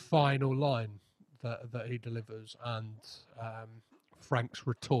Loeffler's final line that he delivers, and Frank's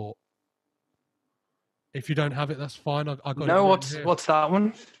retort. If you don't have it, that's fine. I got no. What's that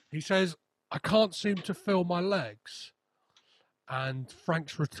one? He says, "I can't seem to feel my legs," and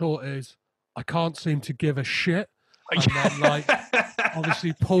Frank's retort is, "I can't seem to give a shit." And then, like,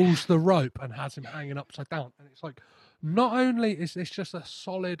 obviously pulls the rope and has him hanging upside down. And it's like, not only is this just a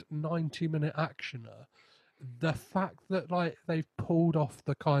solid 90-minute actioner, the fact that like they've pulled off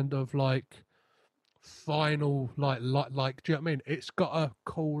the kind of like final like do you know what I mean? It's got to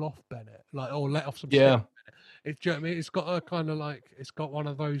cool off Bennett, like, or let off some steam. Do you know what I mean? It's got a kind of like, it's got one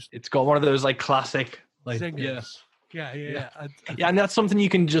of those like classic like zingers. Yeah. And that's something you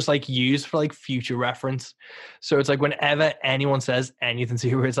can just like use for like future reference. So it's like whenever anyone says anything to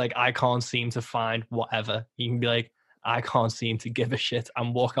you where it's like, I can't seem to find whatever, you can be like, I can't seem to give a shit,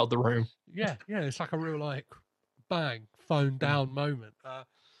 and walk out the room. Yeah. It's like a real like bang, phone down moment.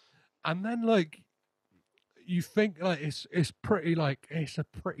 And then like you think like it's pretty like it's a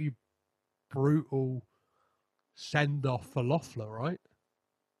pretty brutal send off for Loeffler, right?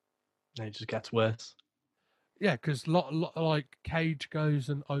 And it just gets worse. Yeah, because like Cage goes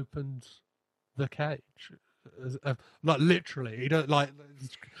and opens the cage, like literally. He don't like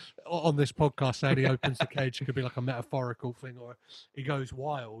on this podcast saying he opens the cage. It could be like a metaphorical thing, or he goes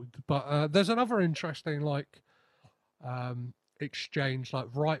wild. But there's another interesting like exchange, like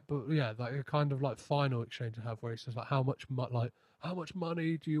but yeah, like a kind of like final exchange to have where he says like how much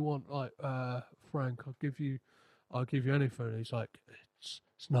money do you want, like Frank? I'll give you anything. And he's like, it's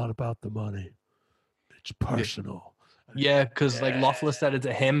not about the money, it's personal. Yeah, because like Loeffler said it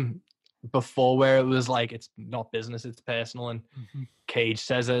to him before, where it was like it's not business, it's personal, and Cage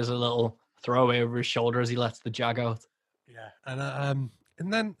says it as a little throwaway over his shoulder as he lets the jag out. Yeah, and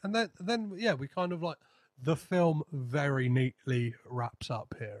then yeah, we kind of like the film very neatly wraps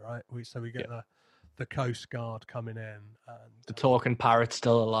up here, right? We get the Coast Guard coming in, and the talking parrot's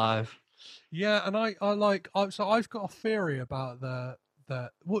still alive. Yeah, and so I've got a theory about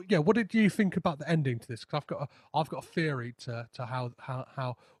what did you think about the ending to this? Because I've got a theory to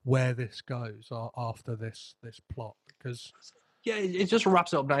how where this goes after this plot, because yeah, it just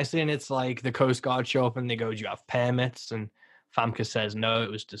wraps up nicely, and it's like the Coast Guard show up and they go, "Do you have permits?" And Famke says, "No,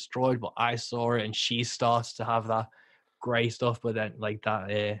 it was destroyed, but I saw it." And she starts to have that grey stuff, but then like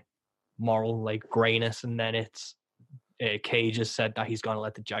that moral like greyness, and then it's Cage has said that he's going to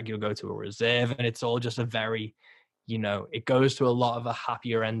let the Jaguar go to a reserve, and it's all just a very, it goes to a lot of a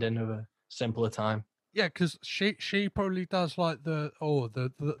happier ending of a simpler time. Yeah, because she probably does like the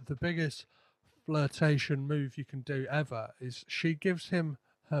biggest flirtation move you can do ever is she gives him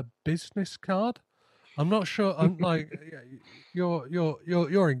her business card. I'm not sure. I'm like,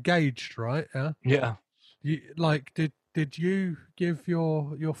 you're engaged, right? Yeah. Yeah. Did you give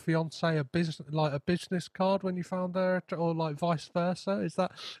your fiance a business card when you found her, or like vice versa? Is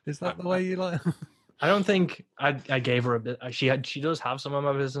that the way you like? I don't think I gave her a bit. She does have some of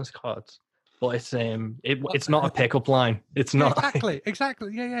my business cards, but it's it's not a pickup line. It's not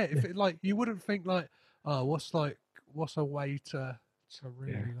exactly. Yeah. If it, like you wouldn't think like, oh, what's a way to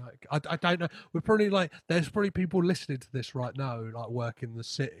really like I don't know. We're probably like there's probably people listening to this right now who like work in the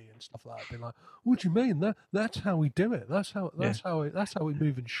city and stuff like that, being like, what do you mean? That's how we do it. That's how we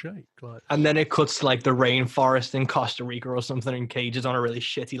move and shake. Like, and then it cuts to like the rainforest in Costa Rica or something, and Cage is on a really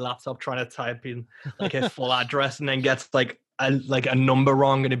shitty laptop trying to type in like his full address, and then gets like a number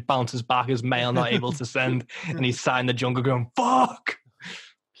wrong, and it bounces back as mail not able to send, and he's sat in the jungle going fuck.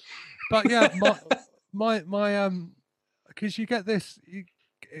 But yeah, my because you get this,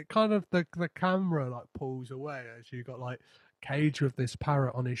 it kind of the camera like pulls away as you got like Cage with this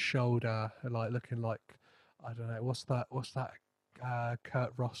parrot on his shoulder, like looking like, I don't know, what's that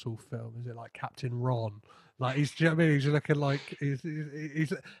Kurt Russell film? Is it like Captain Ron? Like he's, do you know what I mean? He's looking like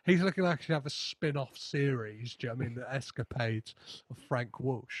he's looking like he should have a spin-off series. Do you know what I mean? The escapades of Frank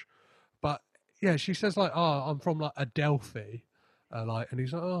Walsh. But yeah, she says like, oh, I'm from like Adelphi. And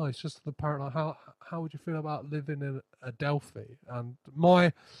he's like, oh, it's just the parrot. Like, how would you feel about living in Adelphi? And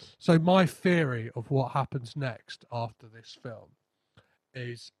my theory of what happens next after this film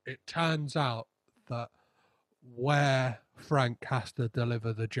is it turns out that where Frank has to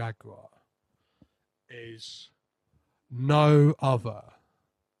deliver the Jaguar is no other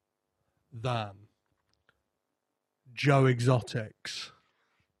than Joe Exotic's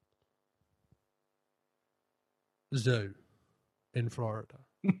zoo in Florida.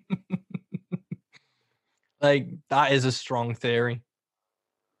 Like, that is a strong theory.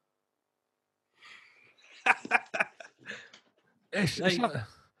 It's like,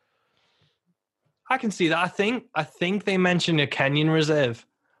 I can see that. I think they mentioned a Kenyan reserve.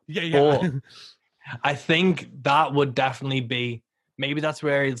 Yeah. I think that would definitely be, maybe that's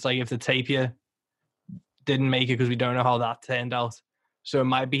where it's like if the tapir didn't make it because we don't know how that turned out. So it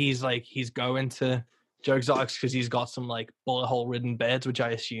might be he's going to Joe Exotics because he's got some like bullet hole ridden birds, which I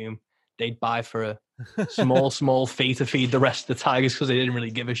assume they'd buy for a small fee to feed the rest of the tigers because they didn't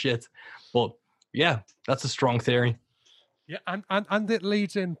really give a shit. But yeah, that's a strong theory. Yeah, and it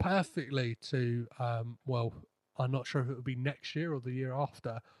leads in perfectly to well, I'm not sure if it would be next year or the year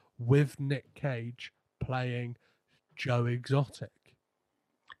after, with Nick Cage playing Joe Exotic.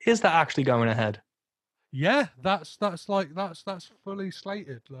 Is that actually going ahead? Yeah, that's fully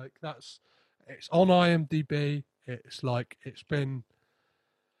slated. Like it's on IMDb. It's like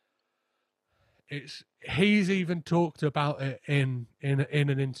he's even talked about it in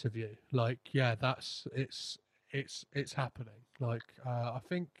an interview. Like, yeah, it's happening. Like, I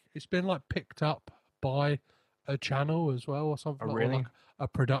think it's been like picked up by a channel as well or something. Oh, really? Like a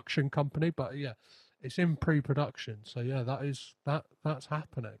production company, but yeah, it's in pre-production. So yeah, that's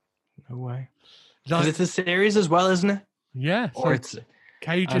happening. No way. Because it's a series as well, isn't it? Yeah. Or it's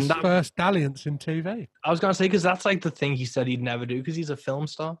Cage's first dalliance in TV. I was going to say, because that's like the thing he said he'd never do because he's a film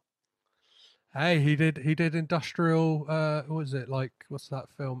star. Hey, he did Industrial, what was it, like, what's that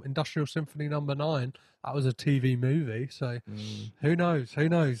film? Industrial Symphony No. 9. That was a TV movie, so who knows?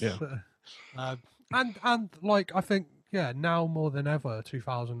 Yeah. And like I think now more than ever,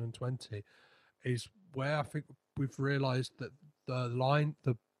 2020 is where I think we've realised that the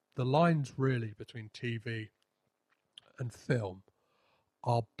lines really between TV and film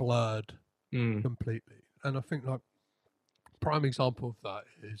are blurred completely. And I think like prime example of that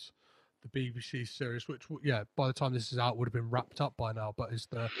is the BBC series, which by the time this is out would have been wrapped up by now, but is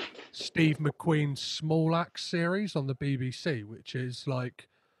the Steve McQueen Small Axe series on the BBC, which is like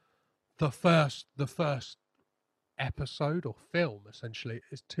the first episode or film essentially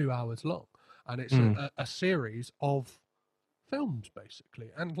is 2 hours long, and it's a series of films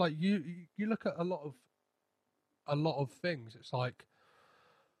basically. And like you look at a lot of things, it's like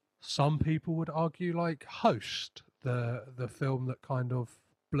some people would argue like Host, the film that kind of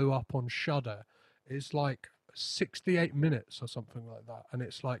blew up on Shudder, is like 68 minutes or something like that, and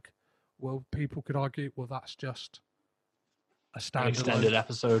it's like, well, people could argue, well, that's just a standalone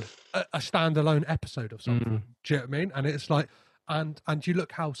episode, a standalone episode of something. Do you know what I mean? And it's like, and you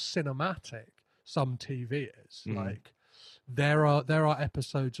look how cinematic some TV is. Like there are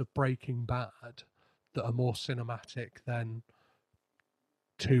episodes of Breaking Bad that are more cinematic than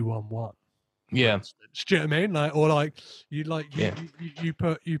 2-on-1. Yeah. Do you know what I mean? Like, or like you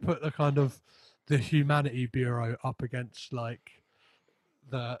put the kind of the Humanity Bureau up against like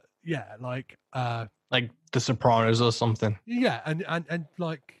the The Sopranos or something. Yeah, and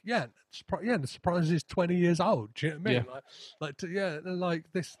like The Sopranos is 20 years old. Do you know what I mean? Yeah. Like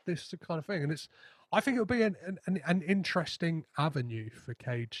this kind of thing, and it's. I think it would be an interesting avenue for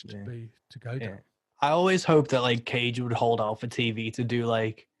Cage to go down. I always hope that like Cage would hold out for TV to do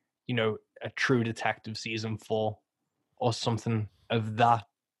like, you know, a True Detective season 4 or something of that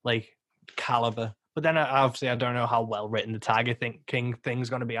like caliber. But then obviously I don't know how well written the Tiger King thing's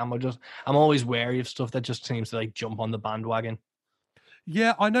going to be. I'm always wary of stuff that just seems to like jump on the bandwagon.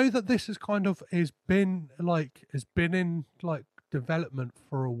 Yeah, I know that this has been in like development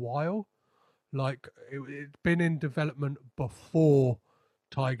for a while. Like it's been in development before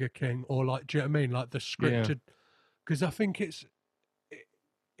Tiger King, or like, do you know what I mean? Like the scripted, because I think it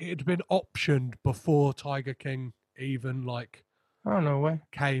had been optioned before Tiger King even like. Oh, no way.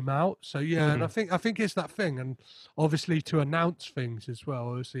 Came out. So yeah, and I think it's that thing, and obviously to announce things as well.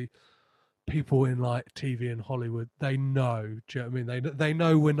 Obviously, people in like TV and Hollywood, they know. Do you know what I mean? They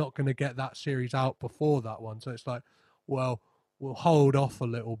know we're not going to get that series out before that one. So it's like, well, we'll hold off a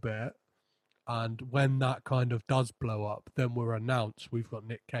little bit, and when that kind of does blow up, then we'll announce we've got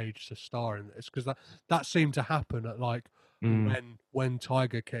Nick Cage to star in this, because that seemed to happen at like. When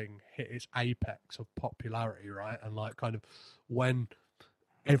Tiger King hit its apex of popularity, right? And like kind of when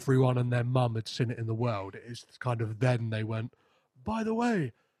everyone and their mum had seen it in the world, it's kind of then they went, by the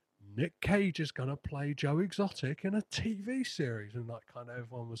way, Nick Cage is going to play Joe Exotic in a TV series. And like kind of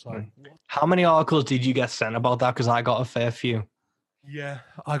everyone was like, what? How many articles did you get sent about that? Because I got a fair few. Yeah,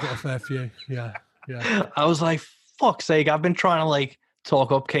 I got a fair few. Yeah. I was like, fuck's sake, I've been trying to like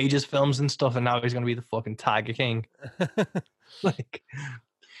talk up Cage's films and stuff, and now he's going to be the fucking Tiger King. Like,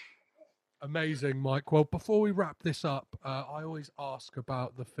 amazing, Mike. Well, before we wrap this up, I always ask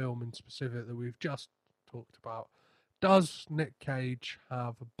about the film in specific that we've just talked about. Does Nick Cage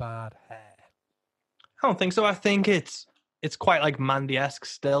have bad hair? I don't think so. I think it's quite like Mandy-esque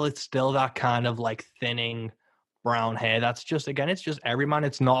still. It's still that kind of like thinning brown hair. That's just, again, it's just everyman.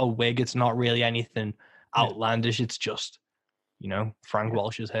 It's not a wig. It's not really anything outlandish. It's just, you know, Frank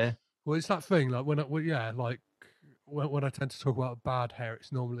Walsh's hair. Well, it's that thing, like when I tend to talk about bad hair,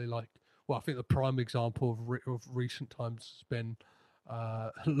 it's normally like, well, I think the prime example of recent times has been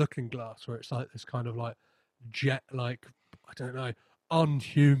Looking Glass, where it's like this kind of like jet, like, I don't know,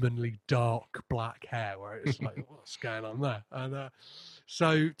 unhumanly dark black hair, where it's like, what's going on there? And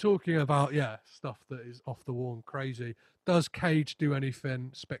so talking about, stuff that is off the wall and crazy, does Cage do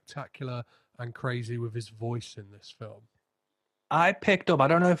anything spectacular and crazy with his voice in this film? I picked up, I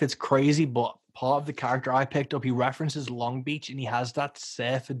don't know if it's crazy, but part of the character I picked up, he references Long Beach, and he has that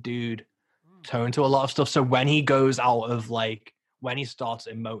surfer dude tone to a lot of stuff. So when he goes out of like, when he starts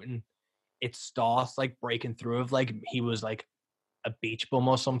emoting, it starts like breaking through of like, he was like a beach bum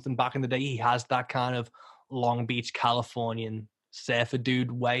or something back in the day. He has that kind of Long Beach, Californian surfer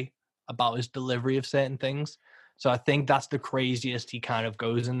dude way about his delivery of certain things. So I think that's the craziest he kind of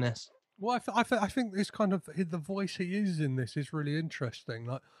goes in this. Well, I think this kind of, the voice he uses in this is really interesting.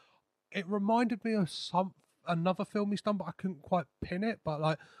 Like, it reminded me of another film he's done, but I couldn't quite pin it. But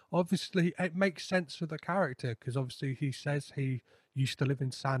like, obviously, it makes sense for the character, because obviously he says he used to live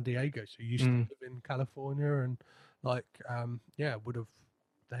in San Diego, so he used to live in California, and like,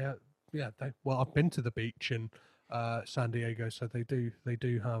 well, I've been to the beach in San Diego, so they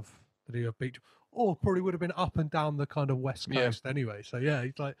do have beach. or probably would have been up and down the kind of West Coast anyway. So yeah,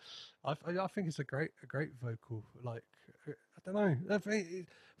 he's like, I think it's a great vocal. Like, I don't know. I think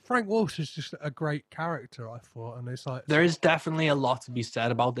Frank Walsh is just a great character, I thought, and it's like there is definitely a lot to be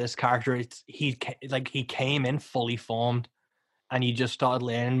said about this character. He came in fully formed, and you just started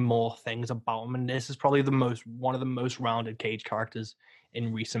learning more things about him. And this is probably one of the most rounded Cage characters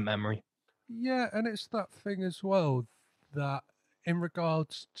in recent memory. Yeah, and it's that thing as well that in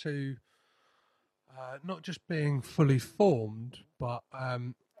regards to not just being fully formed, but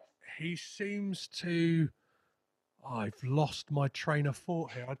he seems to. I've lost my train of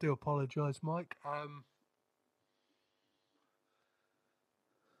thought here. I do apologise, Mike.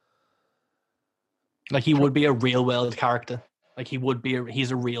 Like he would be a real world character. Like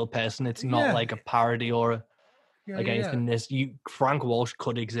he's a real person. It's not like a parody or anything. Frank Walsh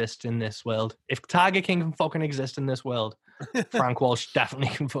could exist in this world. If Tiger King can fucking exist in this world, Frank Walsh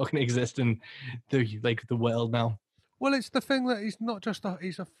definitely can fucking exist in the world now. Well, it's the thing that he's not just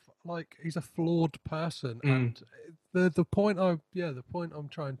he's a flawed person, and the point I'm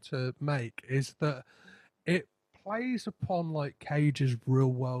trying to make is that it plays upon like Cage's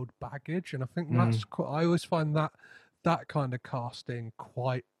real world baggage, and I think that's I always find that kind of casting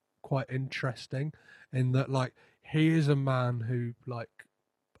quite interesting, in that like he is a man who like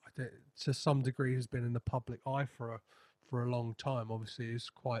to some degree has been in the public eye for a long time. Obviously,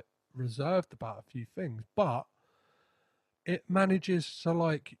 is quite reserved about a few things, but it manages to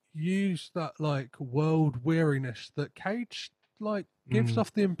like use that like world weariness that Cage like gives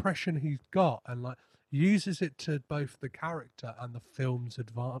off the impression he's got, and like uses it to both the character and the film's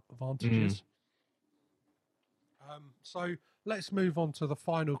advantages. So let's move on to the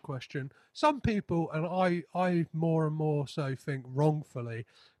final question. Some people, and I more and more so think wrongfully,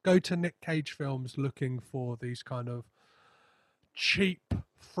 go to Nick Cage films looking for these kind of cheap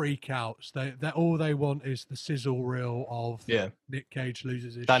freakouts. They all they want is the sizzle reel of Nick Cage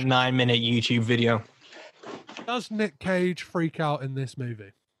loses his that 9-minute YouTube video. Does Nick Cage freak out in this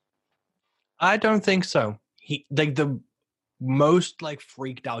movie? I don't think so. He like the most like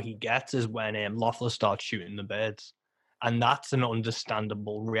freaked out he gets is when Lothar starts shooting the birds, and that's an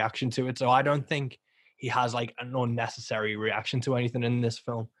understandable reaction to it. So I don't think he has like an unnecessary reaction to anything in this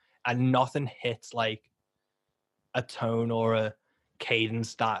film, and nothing hits like a tone or a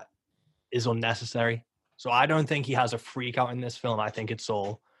cadence that is unnecessary. So I don't think he has a freak out in this film. I think it's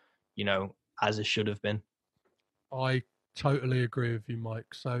all, as it should have been. I totally agree with you,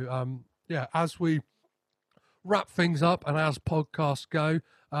 Mike. So as we wrap things up and as podcasts go,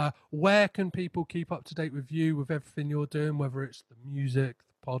 where can people keep up to date with you, with everything you're doing, whether it's the music,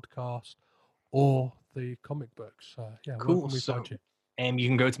 the podcast, or the comic books? Cool. So you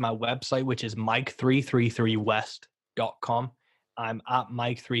can go to my website, which is mike333west.com. I'm at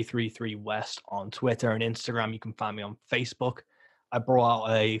Mike333West on Twitter and Instagram. You can find me on Facebook. I brought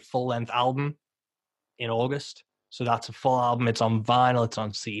out a full-length album in August. So that's a full album. It's on vinyl. It's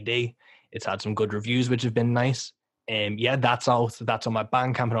on CD. It's had some good reviews, which have been nice. That's out. That's on my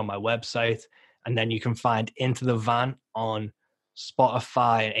Bandcamp and on my website. And then you can find Into the Van on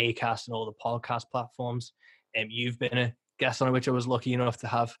Spotify and Acast and all the podcast platforms. You've been a guest on it, which I was lucky enough to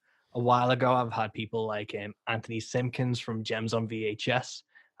have a while ago. I've had people like Anthony Simpkins from Gems on VHS.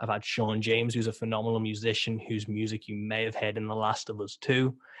 I've had Sean James, who's a phenomenal musician, whose music you may have heard in The Last of Us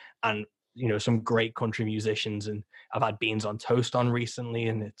 2. And, some great country musicians. And I've had Beans on Toast on recently,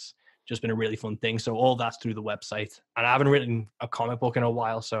 and it's just been a really fun thing. So all that's through the website. And I haven't written a comic book in a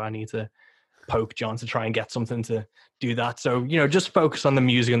while, so I need to poke John to try and get something to do that. So, just focus on the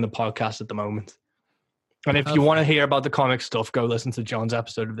music and the podcast at the moment. And if you want to hear about the comic stuff, go listen to John's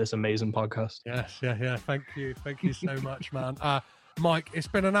episode of this amazing podcast. Yes, yeah. Thank you so much, man. Mike, it's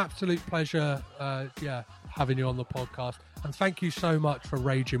been an absolute pleasure, having you on the podcast. And thank you so much for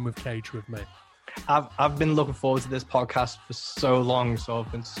raging with Cage with me. I've been looking forward to this podcast for so long, so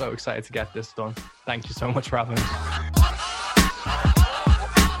I've been so excited to get this done. Thank you so much for having me.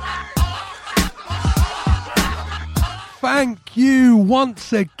 Thank you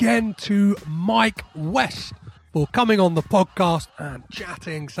once again to Mike West for coming on the podcast and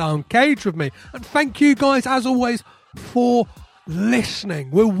chatting some Cage with me. And thank you guys, as always, for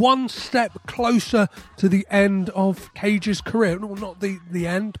listening. We're one step closer to the end of Cage's career. No, not the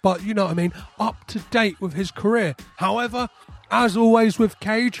end, but you know what I mean, up to date with his career. However, as always with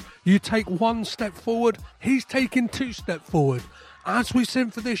Cage, you take one step forward, he's taking 2 steps forward. As we've seen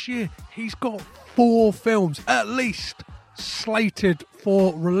for this year, he's got 4 films, at least, slated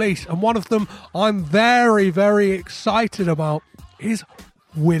for release. And one of them I'm very, very excited about is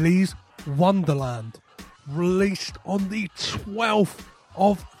Willy's Wonderland, released on the 12th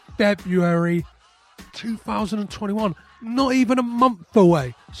of February 2021, not even a month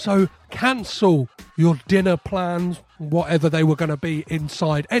away. So cancel your dinner plans, whatever they were going to be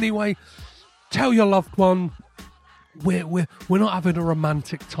inside. Anyway, tell your loved one, we're not having a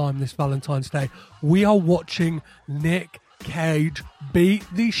romantic time this Valentine's Day. We are watching Nick Cage beat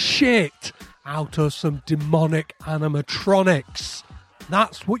the shit out of some demonic animatronics.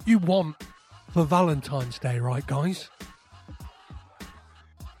 That's what you want for Valentine's Day, right, guys?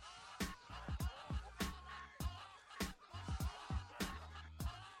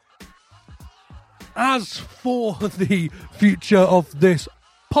 As for the future of this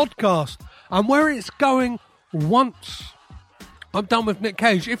podcast and where it's going once I'm done with Nick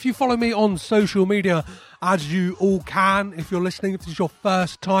Cage, if you follow me on social media, as you all can, if you're listening, if this is your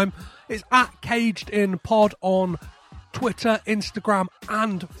first time, it's at Caged In Pod on Twitter, Instagram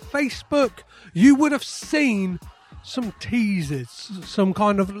and Facebook. You would have seen some teasers, some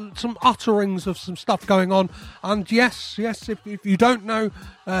utterings of some stuff going on. And yes, if you don't know,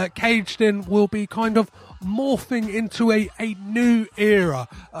 Caged In will be kind of morphing into a new era,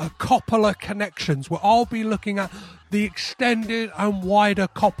 Coppola Connections, where I'll be looking at the extended and wider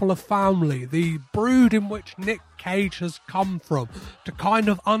Coppola family, the brood in which Nick Cage has come from, to kind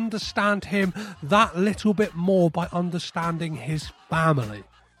of understand him that little bit more by understanding his family.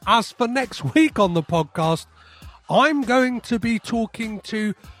 As for next week on the podcast, I'm going to be talking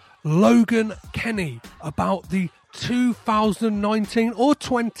to Logan Kenny about the 2019 or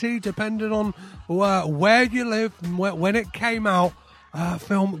 20, depending on where you live and when it came out,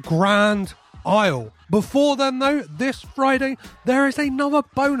 film Grand Isle. Before then, though, this Friday, there is another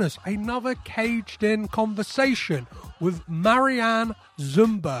bonus, another Caged In conversation with Marianne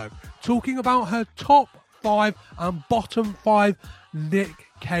Zumberg, talking about her top 5 and bottom 5 Nick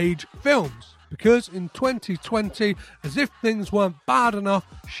Cage films. Because in 2020, as if things weren't bad enough,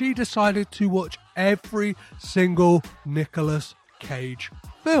 she decided to watch every single Nicolas Cage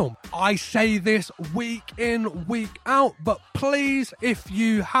film. I say this week in, week out, but please, if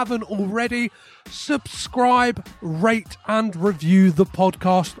you haven't already, subscribe, rate and review the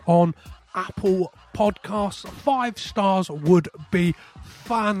podcast on Apple Podcasts. 5 stars would be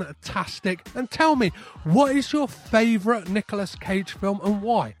fantastic. And tell me, what is your favourite Nicolas Cage film and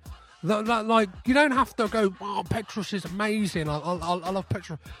why? Like, you don't have to go, oh, Petrus is amazing, I love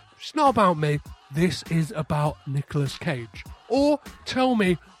Petrus. It's not about me. This is about Nicolas Cage. Or tell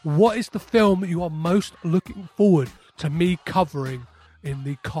me, what is the film you are most looking forward to me covering in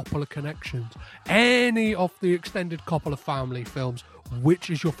the Coppola Connections? Any of the extended Coppola family films, which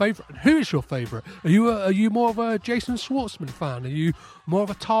is your favourite? And who is your favourite? Are you more of a Jason Schwartzman fan? Are you more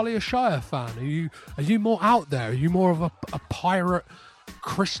of a Talia Shire fan? Are you more out there? Are you more of a pirate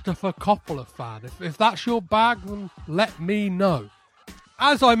Christopher Coppola fan? If that's your bag, then let me know.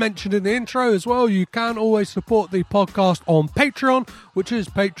 As I mentioned in the intro as well, you can always support the podcast on Patreon, which is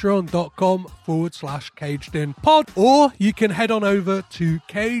patreon.com/cagedinpod, or you can head on over to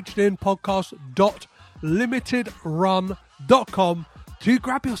cagedinpodcast.limitedrun.com to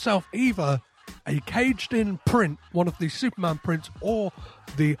grab yourself either a Caged In print, one of the Superman prints, or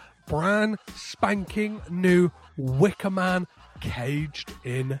the brand spanking new Wicker Man Caged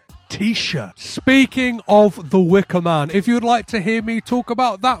In t-shirt. Speaking of the Wicker Man, if you'd like to hear me talk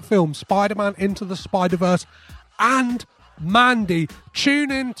about that film, Spider-Man Into the Spider-Verse, and Mandy, tune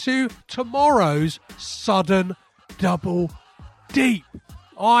in to tomorrow's Sudden Double Deep.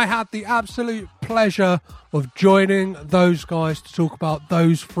 I had the absolute pleasure of joining those guys to talk about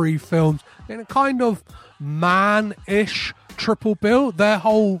those 3 films in a kind of man-ish triple bill. Their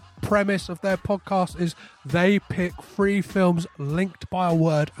whole premise of their podcast is they pick 3 films linked by a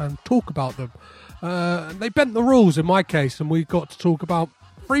word and talk about them. They bent the rules in my case, and we got to talk about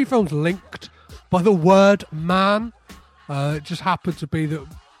 3 films linked by the word man. It just happened to be that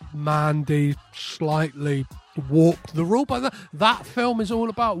Mandy slightly warped the rule, but that film is all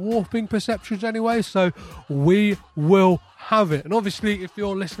about warping perceptions anyway, so we will have it. And obviously, if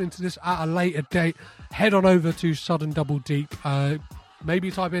you're listening to this at a later date, head on over to Sudden Double Deep.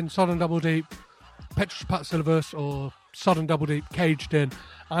 Maybe type in Sudden Double Deep, Petrus Patsilivus, or Sudden Double Deep Caged In,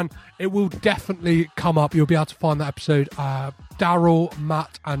 and it will definitely come up. You'll be able to find that episode. Daryl,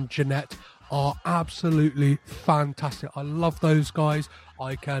 Matt and Jeanette are absolutely fantastic. I love those guys.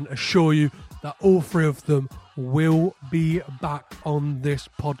 I can assure you that all 3 of them will be back on this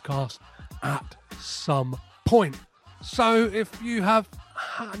podcast at some point. So if you have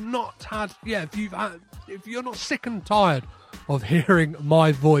not had, if you're not sick and tired of hearing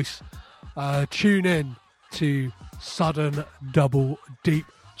my voice, tune in to Sudden Double Deep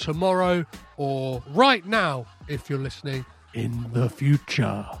tomorrow, or right now if you're listening in the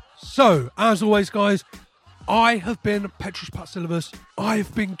future. So, as always, guys, I have been Petrus Patsilivus.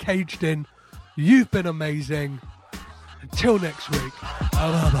 I've been Caged In. You've been amazing. Until next week.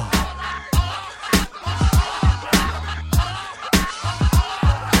 Bye-bye.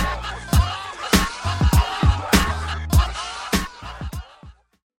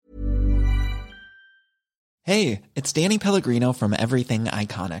 Hey, it's Danny Pellegrino from Everything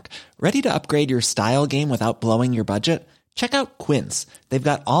Iconic. Ready to upgrade your style game without blowing your budget? Check out Quince. They've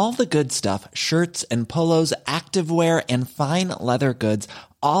got all the good stuff, shirts and polos, activewear, and fine leather goods,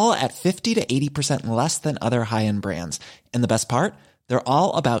 all at 50 to 80% less than other high-end brands. And the best part? They're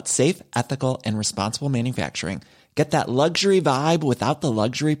all about safe, ethical, and responsible manufacturing. Get that luxury vibe without the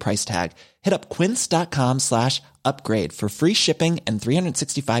luxury price tag. Hit up quince.com/upgrade for free shipping and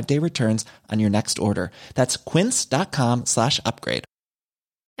 365-day returns on your next order. That's quince.com/upgrade.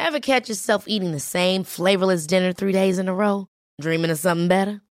 Ever catch yourself eating the same flavorless dinner 3 days in a row? Dreaming of something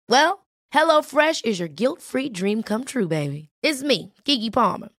better? Well, HelloFresh is your guilt-free dream come true, baby. It's me, Keke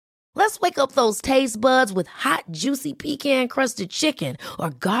Palmer. Let's wake up those taste buds with hot, juicy pecan-crusted chicken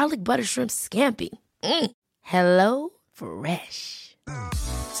or garlic butter shrimp scampi. Hello Fresh.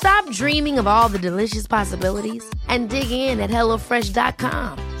 Stop dreaming of all the delicious possibilities and dig in at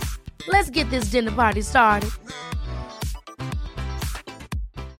HelloFresh.com. Let's get this dinner party started.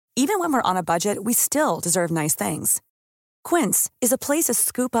 Even when we're on a budget, we still deserve nice things. Quince is a place to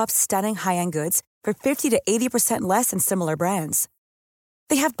scoop up stunning high-end goods for 50 to 80% less than similar brands.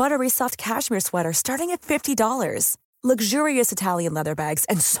 They have buttery soft cashmere sweaters starting at $50, luxurious Italian leather bags,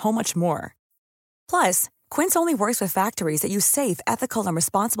 and so much more. Plus, Quince only works with factories that use safe, ethical, and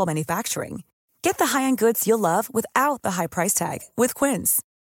responsible manufacturing. Get the high-end goods you'll love without the high price tag with Quince.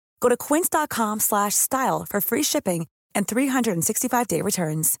 Go to quince.com/style for free shipping and 365-day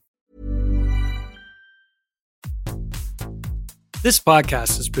returns. This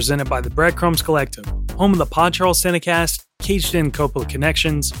podcast is presented by the Breadcrumbs Collective, home of the Pod Charles Cinecast, Caged In Coppola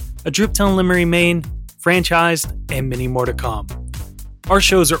Connections, A Driptown Limerick, Maine, Franchised, and many more to come. Our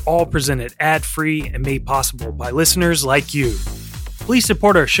shows are all presented ad-free and made possible by listeners like you. Please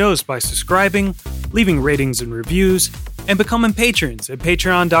support our shows by subscribing, leaving ratings and reviews, and becoming patrons at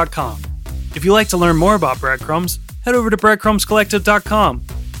patreon.com. If you'd like to learn more about Breadcrumbs, head over to breadcrumbscollective.com.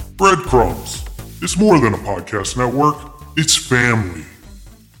 Breadcrumbs. It's more than a podcast network. It's family.